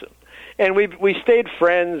was awesome. And we stayed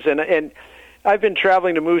friends, and I've been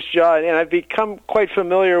traveling to Moose Jaw, and I've become quite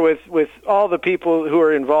familiar with all the people who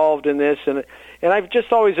are involved in this, and I've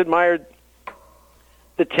just always admired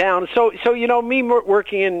the town. So you know, me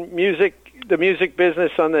working in music, the music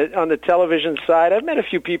business on the television side, I've met a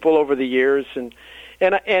few people over the years, and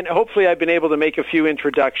hopefully I've been able to make a few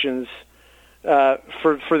introductions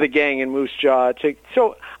for the gang in Moose Jaw.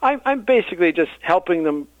 So I'm basically just helping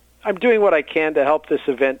them. I'm doing what I can to help this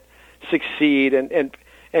event succeed, and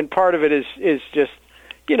part of it is just,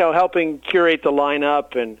 you know, helping curate the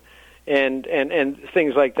lineup and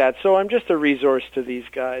things like that. So I'm just a resource to these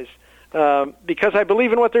guys. because I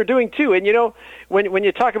believe in what they're doing too. And when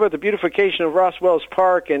you talk about the beautification of Ross Wells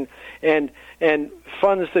Park and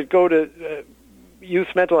funds that go to youth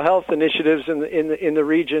mental health initiatives in the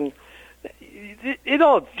region, it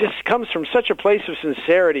all just comes from such a place of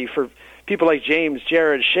sincerity for people like James,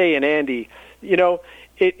 Jared, Shay, and Andy.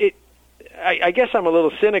 I guess I'm a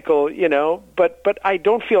little cynical, but I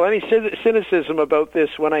don't feel any cynicism about this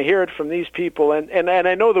when I hear it from these people, and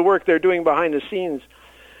I know the work they're doing behind the scenes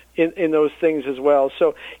in those things as well.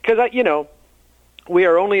 So, because we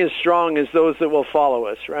are only as strong as those that will follow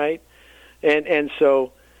us, right? And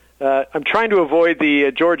so I'm trying to avoid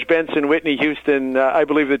the George Benson, Whitney Houston, I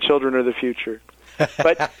believe the children are the future.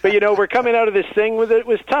 But we're coming out of this thing with it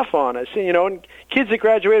was tough on us, and kids that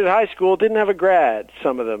graduated high school didn't have a grad,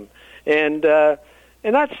 some of them, and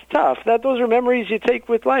that's tough. Those are memories you take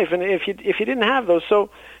with life, and if you didn't have those,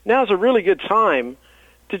 so now's a really good time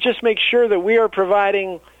to just make sure that we are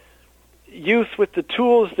providing youth with the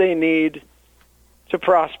tools they need to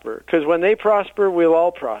prosper, because when they prosper, we'll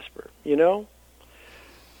all prosper.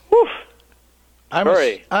 Woof.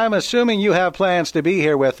 I'm assuming you have plans to be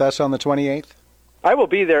here with us on the 28th. I will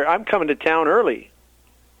be there. I'm coming to town early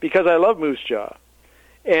because I love Moose Jaw,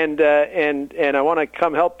 and I want to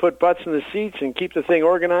come help put butts in the seats and keep the thing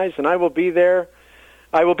organized. And I will be there.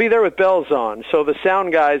 I will be there with bells on, so the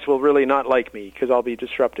sound guys will really not like me because I'll be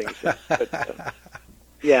disrupting things. But,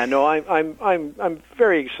 I'm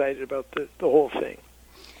very excited about the whole thing.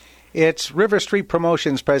 It's River Street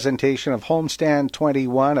Promotions presentation of Homestand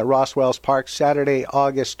 21 at Ross Wells Park, Saturday,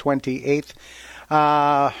 August 28th.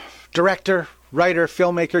 Director, writer,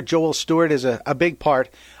 filmmaker Joel Stewart is a big part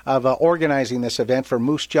of organizing this event for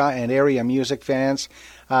Moose Jaw and area music fans.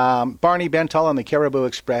 Barney Bentall on the Caribou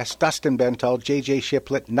Express, Dustin Bentall, J.J.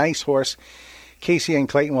 Shiplet, Nice Horse, Casey and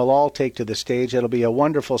Clayton will all take to the stage. It'll be a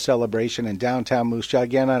wonderful celebration in downtown Moose Jaw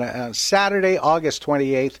again on Saturday, August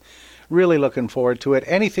 28th. Really looking forward to it.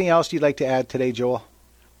 Anything else you'd like to add today, Joel?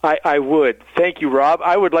 I would. Thank you, Rob.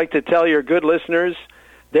 I would like to tell your good listeners,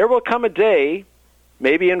 there will come a day,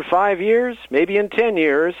 maybe in 5 years, maybe in 10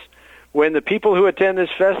 years, when the people who attend this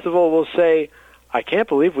festival will say, I can't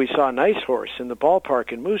believe we saw Nice Horse in the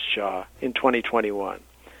ballpark in Moose Jaw in 2021.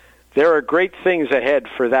 There are great things ahead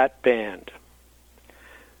for that band.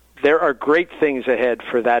 There are great things ahead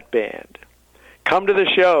for that band. Come to the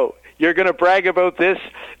show. You're going to brag about this.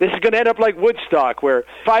 This is going to end up like Woodstock, where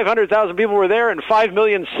 500,000 people were there and 5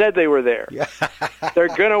 million said they were there. They're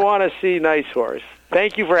going to want to see Nice Horse.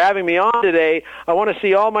 Thank you for having me on today. I want to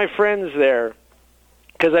see all my friends there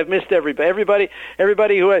because I've missed everybody.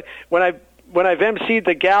 Everybody who when I've emceed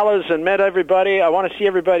the galas and met everybody, I want to see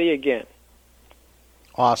everybody again.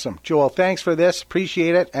 Awesome. Joel, thanks for this.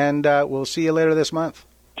 Appreciate it, and we'll see you later this month.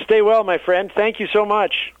 Stay well, my friend. Thank you so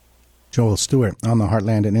much. Joel Stewart on the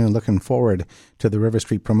Heartland at Noon. Looking forward to the River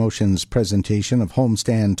Street Promotions presentation of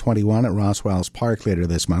Homestand 21 at Ross Wells Park later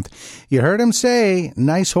this month. You heard him say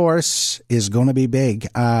Nice Horse is going to be big.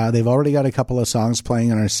 They've already got a couple of songs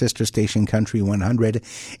playing on our sister station Country 100,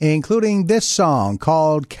 including this song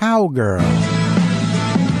called Cowgirl.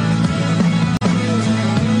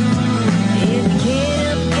 If you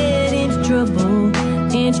can't get into trouble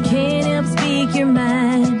and you can't help speak your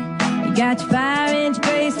mind, you got your 5-inch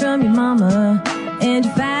grace from your mama and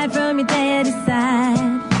your fight from your daddy's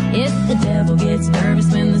side. If the devil gets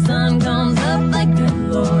nervous when the sun comes up, like good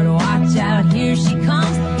Lord, watch out, here she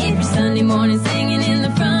comes. If you're Sunday morning singing in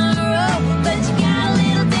the front row, but you got a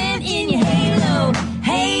little dent in your halo,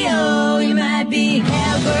 hey-oh, you might be a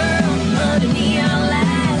cowgirl under neon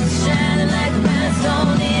lights, shining like a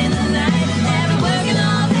rhinestone in the night. After working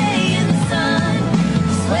all day in the sun,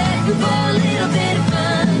 sweating for a little bit of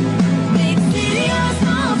fun.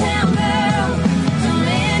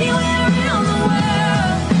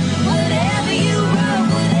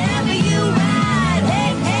 Whatever you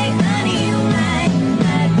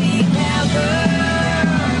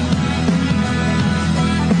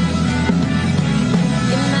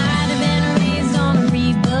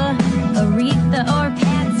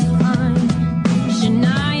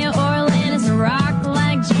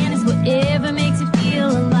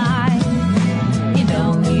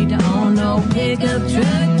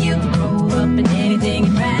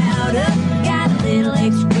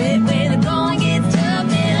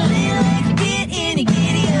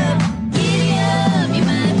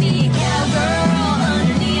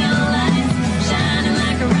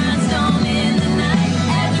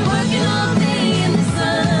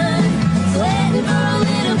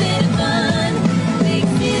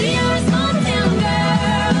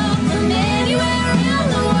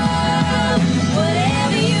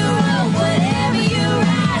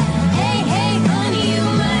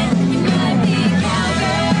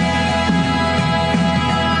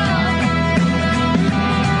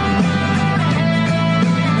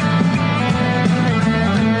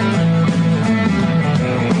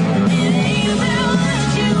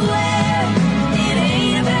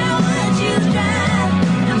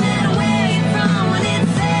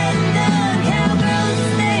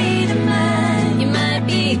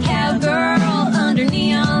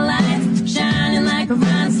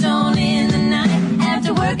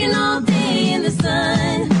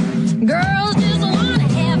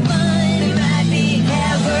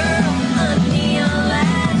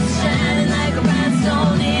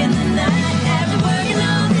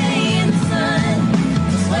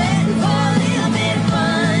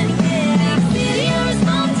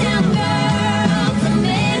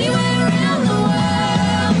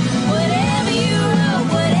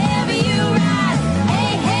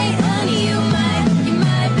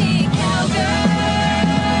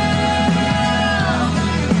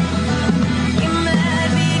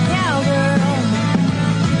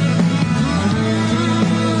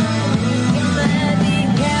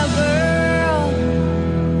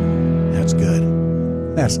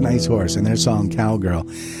Yes, Nice Horse and their song Cowgirl.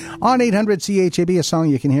 On 800 CHAB, a song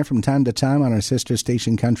you can hear from time to time on our sister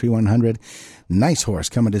station Country 100. Nice Horse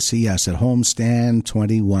coming to see us at Homestand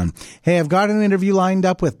 21. Hey, I've got an interview lined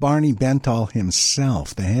up with Barney Bentall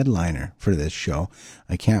himself, the headliner for this show.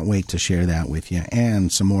 I can't wait to share that with you and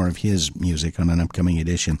some more of his music on an upcoming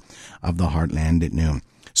edition of the Heartland at Noon.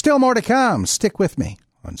 Still more to come. Stick with me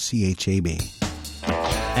on CHAB.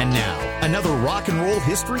 And now, another rock and roll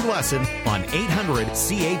history lesson on 800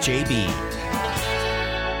 CHAB.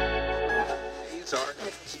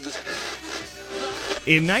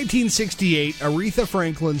 In 1968, Aretha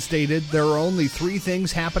Franklin stated there are only three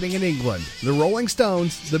things happening in England: the Rolling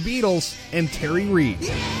Stones, the Beatles, and Terry Reid.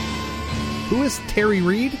 Who is Terry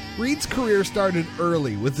Reid? Reid's career started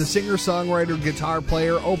early, with the singer-songwriter guitar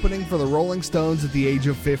player opening for the Rolling Stones at the age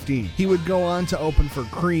of 15. He would go on to open for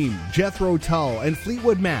Cream, Jethro Tull, and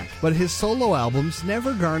Fleetwood Mac, but his solo albums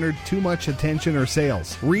never garnered too much attention or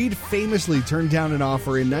sales. Reid famously turned down an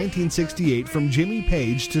offer in 1968 from Jimmy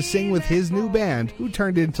Page to sing with his new band, who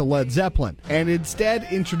turned into Led Zeppelin, and instead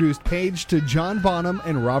introduced Page to John Bonham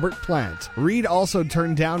and Robert Plant. Reid also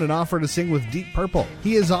turned down an offer to sing with Deep Purple.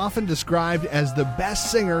 He is often described as the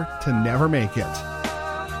best singer to never make it.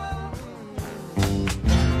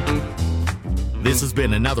 This has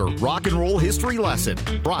been another rock and roll history lesson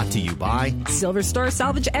brought to you by Silver Star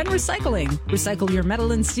Salvage and Recycling. Recycle your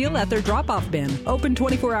metal and steel at their drop-off bin. Open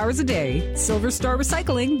 24 hours a day.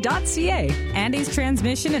 SilverStarRecycling.ca. Andy's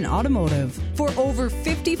Transmission and Automotive. For over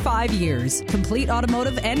 55 years, complete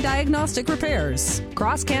automotive and diagnostic repairs.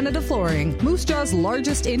 Cross Canada Flooring, Moose Jaw's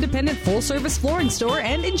largest independent full-service flooring store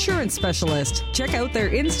and insurance specialist. Check out their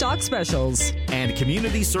in-stock specials. And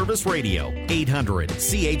Community Service Radio, 800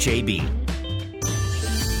 CHAB.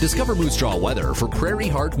 Discover Moose Jaw weather for Prairie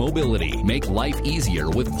Heart Mobility. Make life easier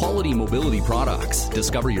with quality mobility products.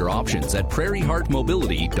 Discover your options at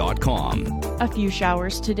prairieheartmobility.com. A few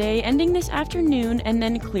showers today, ending this afternoon, and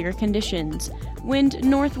then clear conditions. Wind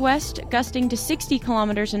northwest, gusting to 60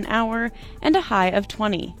 kilometers an hour, and a high of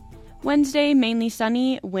 20. Wednesday, mainly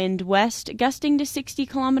sunny, wind west, gusting to 60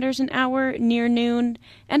 kilometers an hour near noon,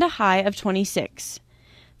 and a high of 26.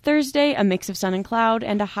 Thursday, a mix of sun and cloud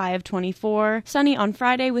and a high of 24. Sunny on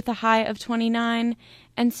Friday with a high of 29.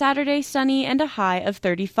 And Saturday, sunny and a high of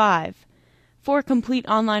 35. For complete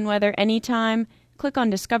online weather anytime, click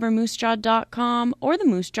on discovermoosejaw.com or the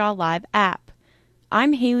Moose Jaw Live app.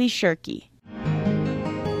 I'm Haley Shirky.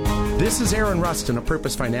 This is Aaron Rustin of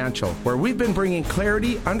Purpose Financial, where we've been bringing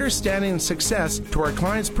clarity, understanding, and success to our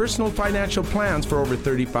clients' personal financial plans for over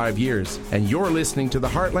 35 years. And you're listening to the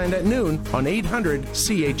Heartland at Noon on 800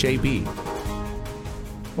 CHAB.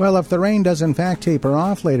 Well, if the rain does in fact taper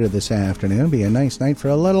off later this afternoon, it'll be a nice night for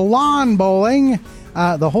a little lawn bowling.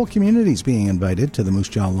 The whole community is being invited to the Moose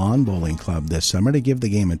Jaw Lawn Bowling Club this summer to give the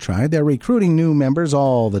game a try. They're recruiting new members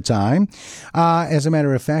all the time. As a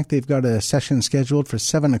matter of fact, they've got a session scheduled for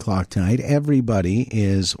 7 o'clock tonight. Everybody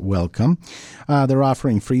is welcome. They're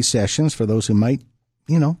offering free sessions for those who might,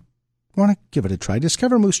 want to give it a try.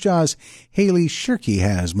 Discover Moose Jaw's Haley Shirky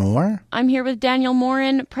has more. I'm here with Daniel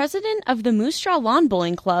Morin, president of the Moose Jaw Lawn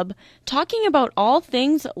Bowling Club, talking about all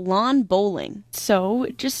things lawn bowling. So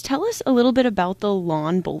just tell us a little bit about the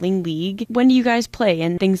Lawn Bowling League. When do you guys play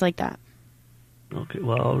and things like that? Okay,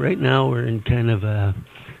 well, right now we're in kind of a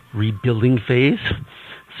rebuilding phase.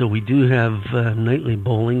 So we do have nightly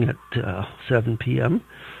bowling at 7 p.m.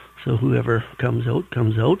 So whoever comes out,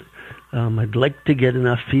 comes out. I'd like to get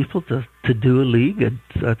enough people to do a league.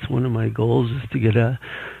 That's one of my goals, is to get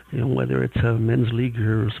whether it's a men's league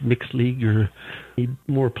or mixed league, or need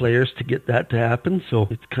more players to get that to happen. So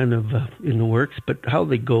it's kind of in the works. But how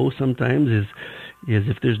they go sometimes is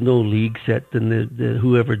if there's no league set, then the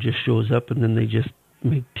whoever just shows up, and then they just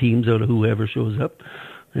make teams out of whoever shows up,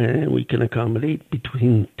 and we can accommodate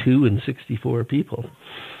between 2 and 64 people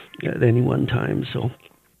at any one time. So.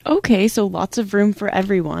 Okay, so lots of room for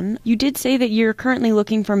everyone. You did say that you're currently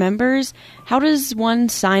looking for members. How does one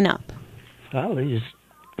sign up? Well, they just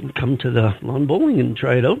come to the lawn bowling and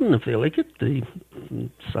try it out, and if they like it, they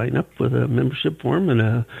sign up with a membership form,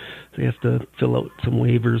 and they have to fill out some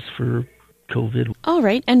waivers for COVID. All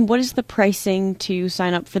right, and what is the pricing to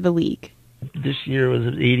sign up for the league? This year was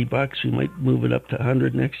at $80. We might move it up to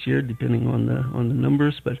 $100 next year, depending on the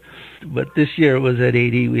numbers. But this year it was at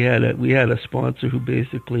 $80. We had a sponsor who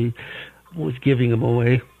basically was giving them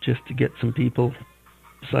away just to get some people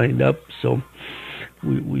signed up. So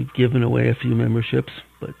we've given away a few memberships,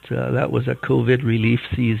 but that was a COVID relief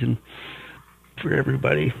season for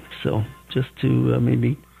everybody. So just to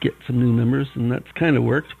maybe get some new members, and that's kind of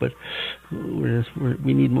worked. But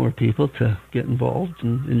we need more people to get involved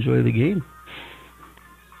and enjoy the game.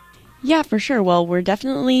 Yeah, for sure. Well, we're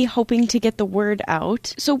definitely hoping to get the word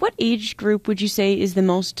out. So what age group would you say is the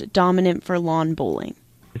most dominant for lawn bowling?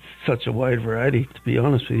 It's such a wide variety, to be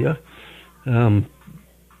honest with you.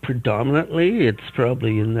 Predominantly, it's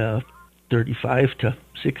probably in the 35 to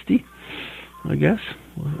 60, I guess.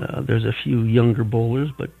 There's a few younger bowlers,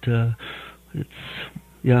 but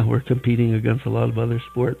we're competing against a lot of other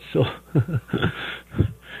sports. So,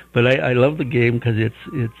 but I love the game because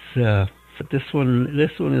but this one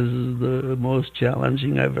is the most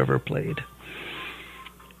challenging I've ever played.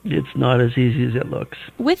 It's not as easy as it looks.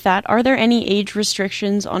 With that, are there any age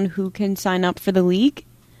restrictions on who can sign up for the league?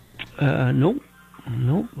 No.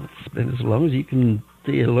 It's been as long as you can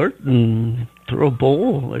stay alert and throw a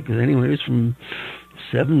bowl, like anyways from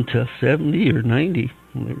 7 to 70 or 90.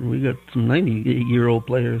 We got some 98-year-old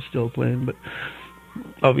players still playing, but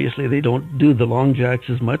obviously they don't do the long jacks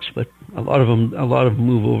as much. But a lot of them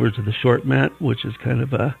move over to the short mat, which is kind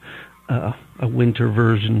of a winter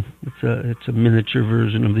version. It's a miniature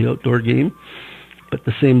version of the outdoor game, but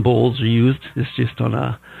the same bowls are used. It's just on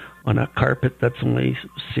a carpet that's only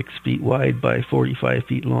 6 feet wide by 45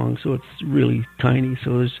 feet long, so it's really tiny.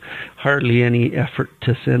 So there's hardly any effort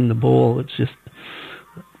to send the bowl. It's just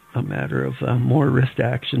a matter of more wrist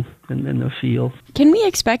action and then the feel. Can we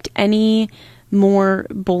expect any more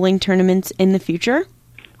bowling tournaments in the future?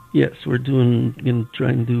 Yes, we're trying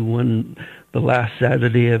to do one the last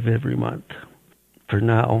Saturday of every month for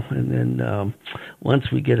now, and then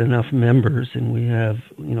once we get enough members and we have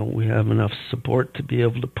enough support to be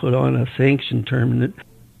able to put on a sanctioned tournament.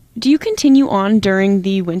 Do you continue on during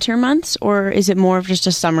the winter months, or is it more of just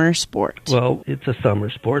a summer sport? Well, it's a summer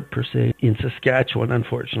sport per se in Saskatchewan,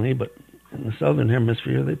 unfortunately, but in the southern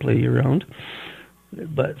hemisphere they play year-round.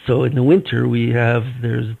 But so in the winter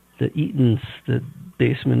there's the Eatons, the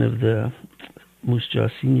basement of the Moose Jaw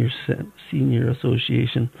Senior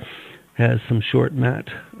Association, has some short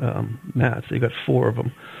mats. They got 4 of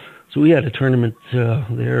them. So we had a tournament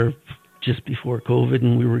there just before COVID,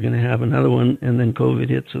 and we were going to have another one, and then COVID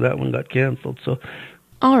hit, so that one got canceled. So,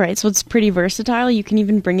 all right, so it's pretty versatile. You can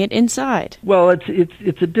even bring it inside. Well,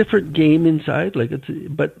 it's a different game inside,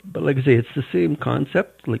 but like I say, it's the same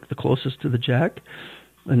concept, like the closest to the jack,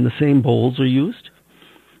 and the same bowls are used.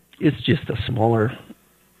 It's just a smaller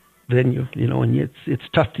venue, and it's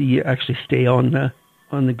tough to actually stay on the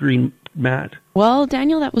green mat. Well,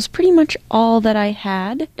 Daniel, that was pretty much all that I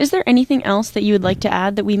had. Is there anything else that you would like to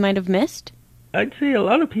add that we might have missed? I'd say a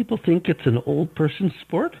lot of people think it's an old person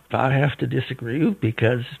sport. I have to disagree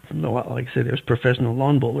because, like I said, there's professional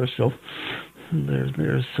lawn bowlers, so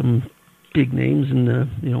there's some big names in the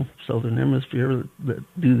southern hemisphere that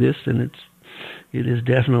do this, and it is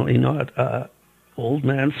definitely not a old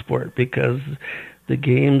man sport because the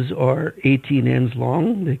games are 18 ends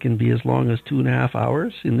long. They can be as long as 2.5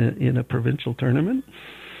 hours in a provincial tournament.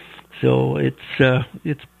 So it's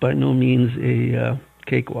by no means a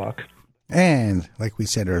cakewalk. And like we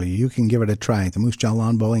said earlier, you can give it a try at the Moose Jaw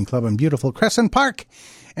Lawn Bowling Club in beautiful Crescent Park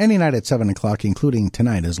any night at 7 o'clock, including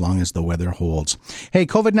tonight, as long as the weather holds. Hey,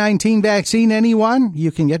 COVID-19 vaccine, anyone?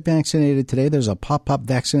 You can get vaccinated today. There's a pop-up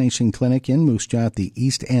vaccination clinic in Moose Jaw at the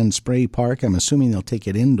East End Spray Park. I'm assuming they'll take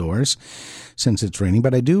it indoors since it's raining.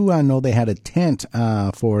 But I do know they had a tent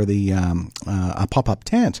for a pop-up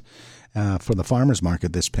tent for the farmers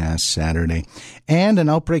market this past Saturday. And an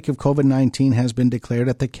outbreak of COVID-19 has been declared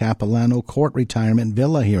at the Capilano Court Retirement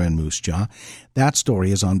Villa here in Moose Jaw. That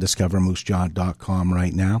story is on discovermoosejaw.com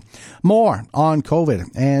right now. More on COVID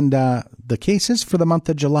and the cases for the month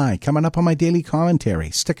of July coming up on my daily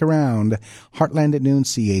commentary. Stick around. Heartland at Noon,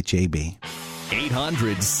 CHAB.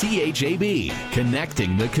 800 CHAB,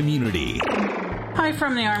 connecting the community. Hi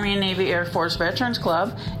from the Army and Navy Air Force Veterans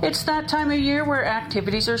Club. It's that time of year where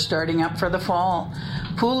activities are starting up for the fall.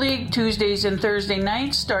 Pool League Tuesdays and Thursday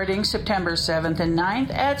nights starting September 7th and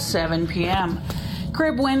 9th at 7 p.m.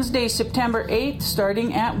 Crib Wednesday, September 8th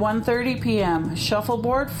starting at 1:30 p.m.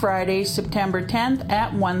 Shuffleboard Friday, September 10th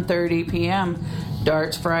at 1:30 p.m.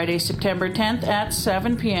 Darts Friday, September 10th at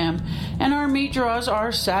 7 p.m. And our meat draws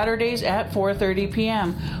are Saturdays at 4:30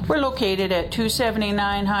 p.m. We're located at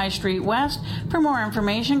 279 High Street West. For more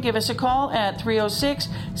information, give us a call at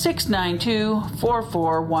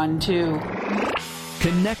 306-692-4412.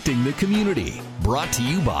 Connecting the community. Brought to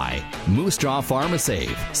you by Moose Jaw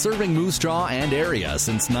PharmaSave, serving Moose Jaw and area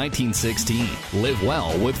since 1916. Live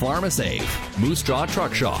well with PharmaSave. Moose Jaw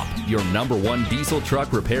Truck Shop, your #1 diesel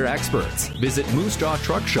truck repair experts. Visit Moose Jaw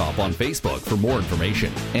Truck Shop on Facebook for more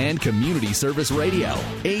information. And Community Service Radio,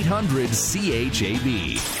 800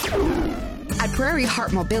 CHAB. At Prairie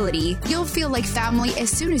Heart Mobility, you'll feel like family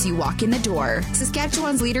as soon as you walk in the door.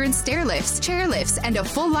 Saskatchewan's leader in stair lifts, chair lifts, and a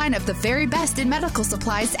full line of the very best in medical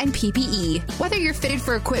supplies and PPE. Whether you're fitted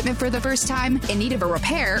for equipment for the first time, in need of a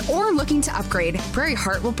repair, or looking to upgrade, Prairie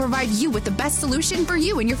Heart will provide you with the best solution for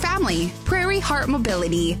you and your family. Prairie Heart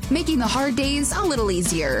Mobility, making the hard days a little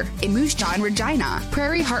easier. In Moose Jaw and Regina,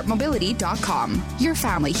 prairieheartmobility.com. Your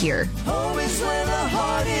family here. Home is where the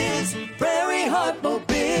heart is. Prairie Heart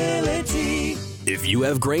Mobility. If you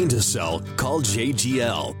have grain to sell, call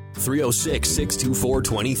JGL.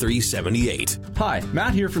 306-624-2378. Hi,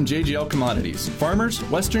 Matt here from JGL Commodities. Farmers,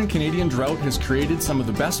 Western Canadian drought has created some of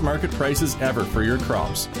the best market prices ever for your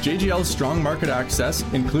crops. JGL's strong market access,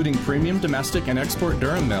 including premium domestic and export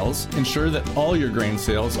durum mills, ensure that all your grain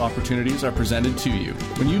sales opportunities are presented to you.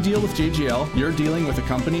 When you deal with JGL, you're dealing with a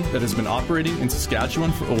company that has been operating in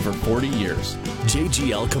Saskatchewan for over 40 years.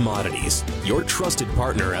 JGL Commodities, your trusted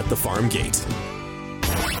partner at the farm gate.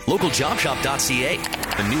 LocalJobShop.ca.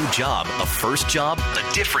 A new job, a first job,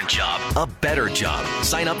 a different job, a better job.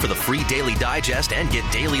 Sign up for the free daily digest and get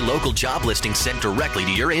daily local job listings sent directly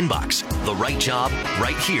to your inbox. The right job,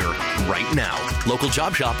 right here, right now.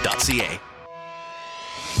 LocalJobShop.ca.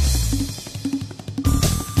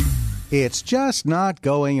 It's just not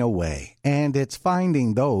going away, and it's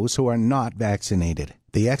finding those who are not vaccinated.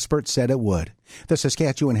 The experts said it would. The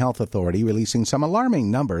Saskatchewan Health Authority releasing some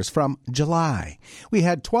alarming numbers from July. We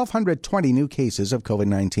had 1,220 new cases of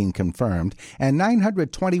COVID-19 confirmed, and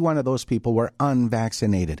 921 of those people were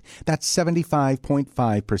unvaccinated. That's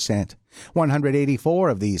 75.5%. 184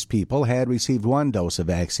 of these people had received one dose of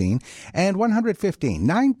vaccine, and 115,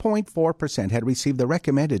 9.4%, had received the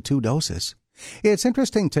recommended 2 doses. It's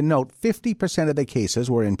interesting to note 50% of the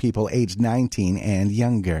cases were in people aged 19 and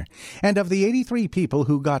younger. And of the 83 people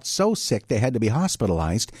who got so sick they had to be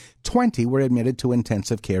hospitalized, 20 were admitted to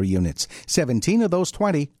intensive care units. 17 of those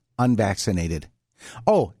 20 unvaccinated.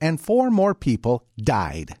 Oh, and 4 more people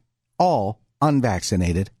died, all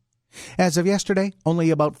unvaccinated. As of yesterday,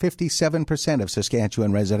 only about 57% of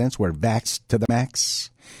Saskatchewan residents were vaxxed to the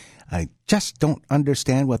max. I just don't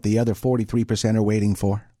understand what the other 43% are waiting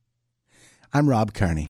for. I'm Rob Kearney.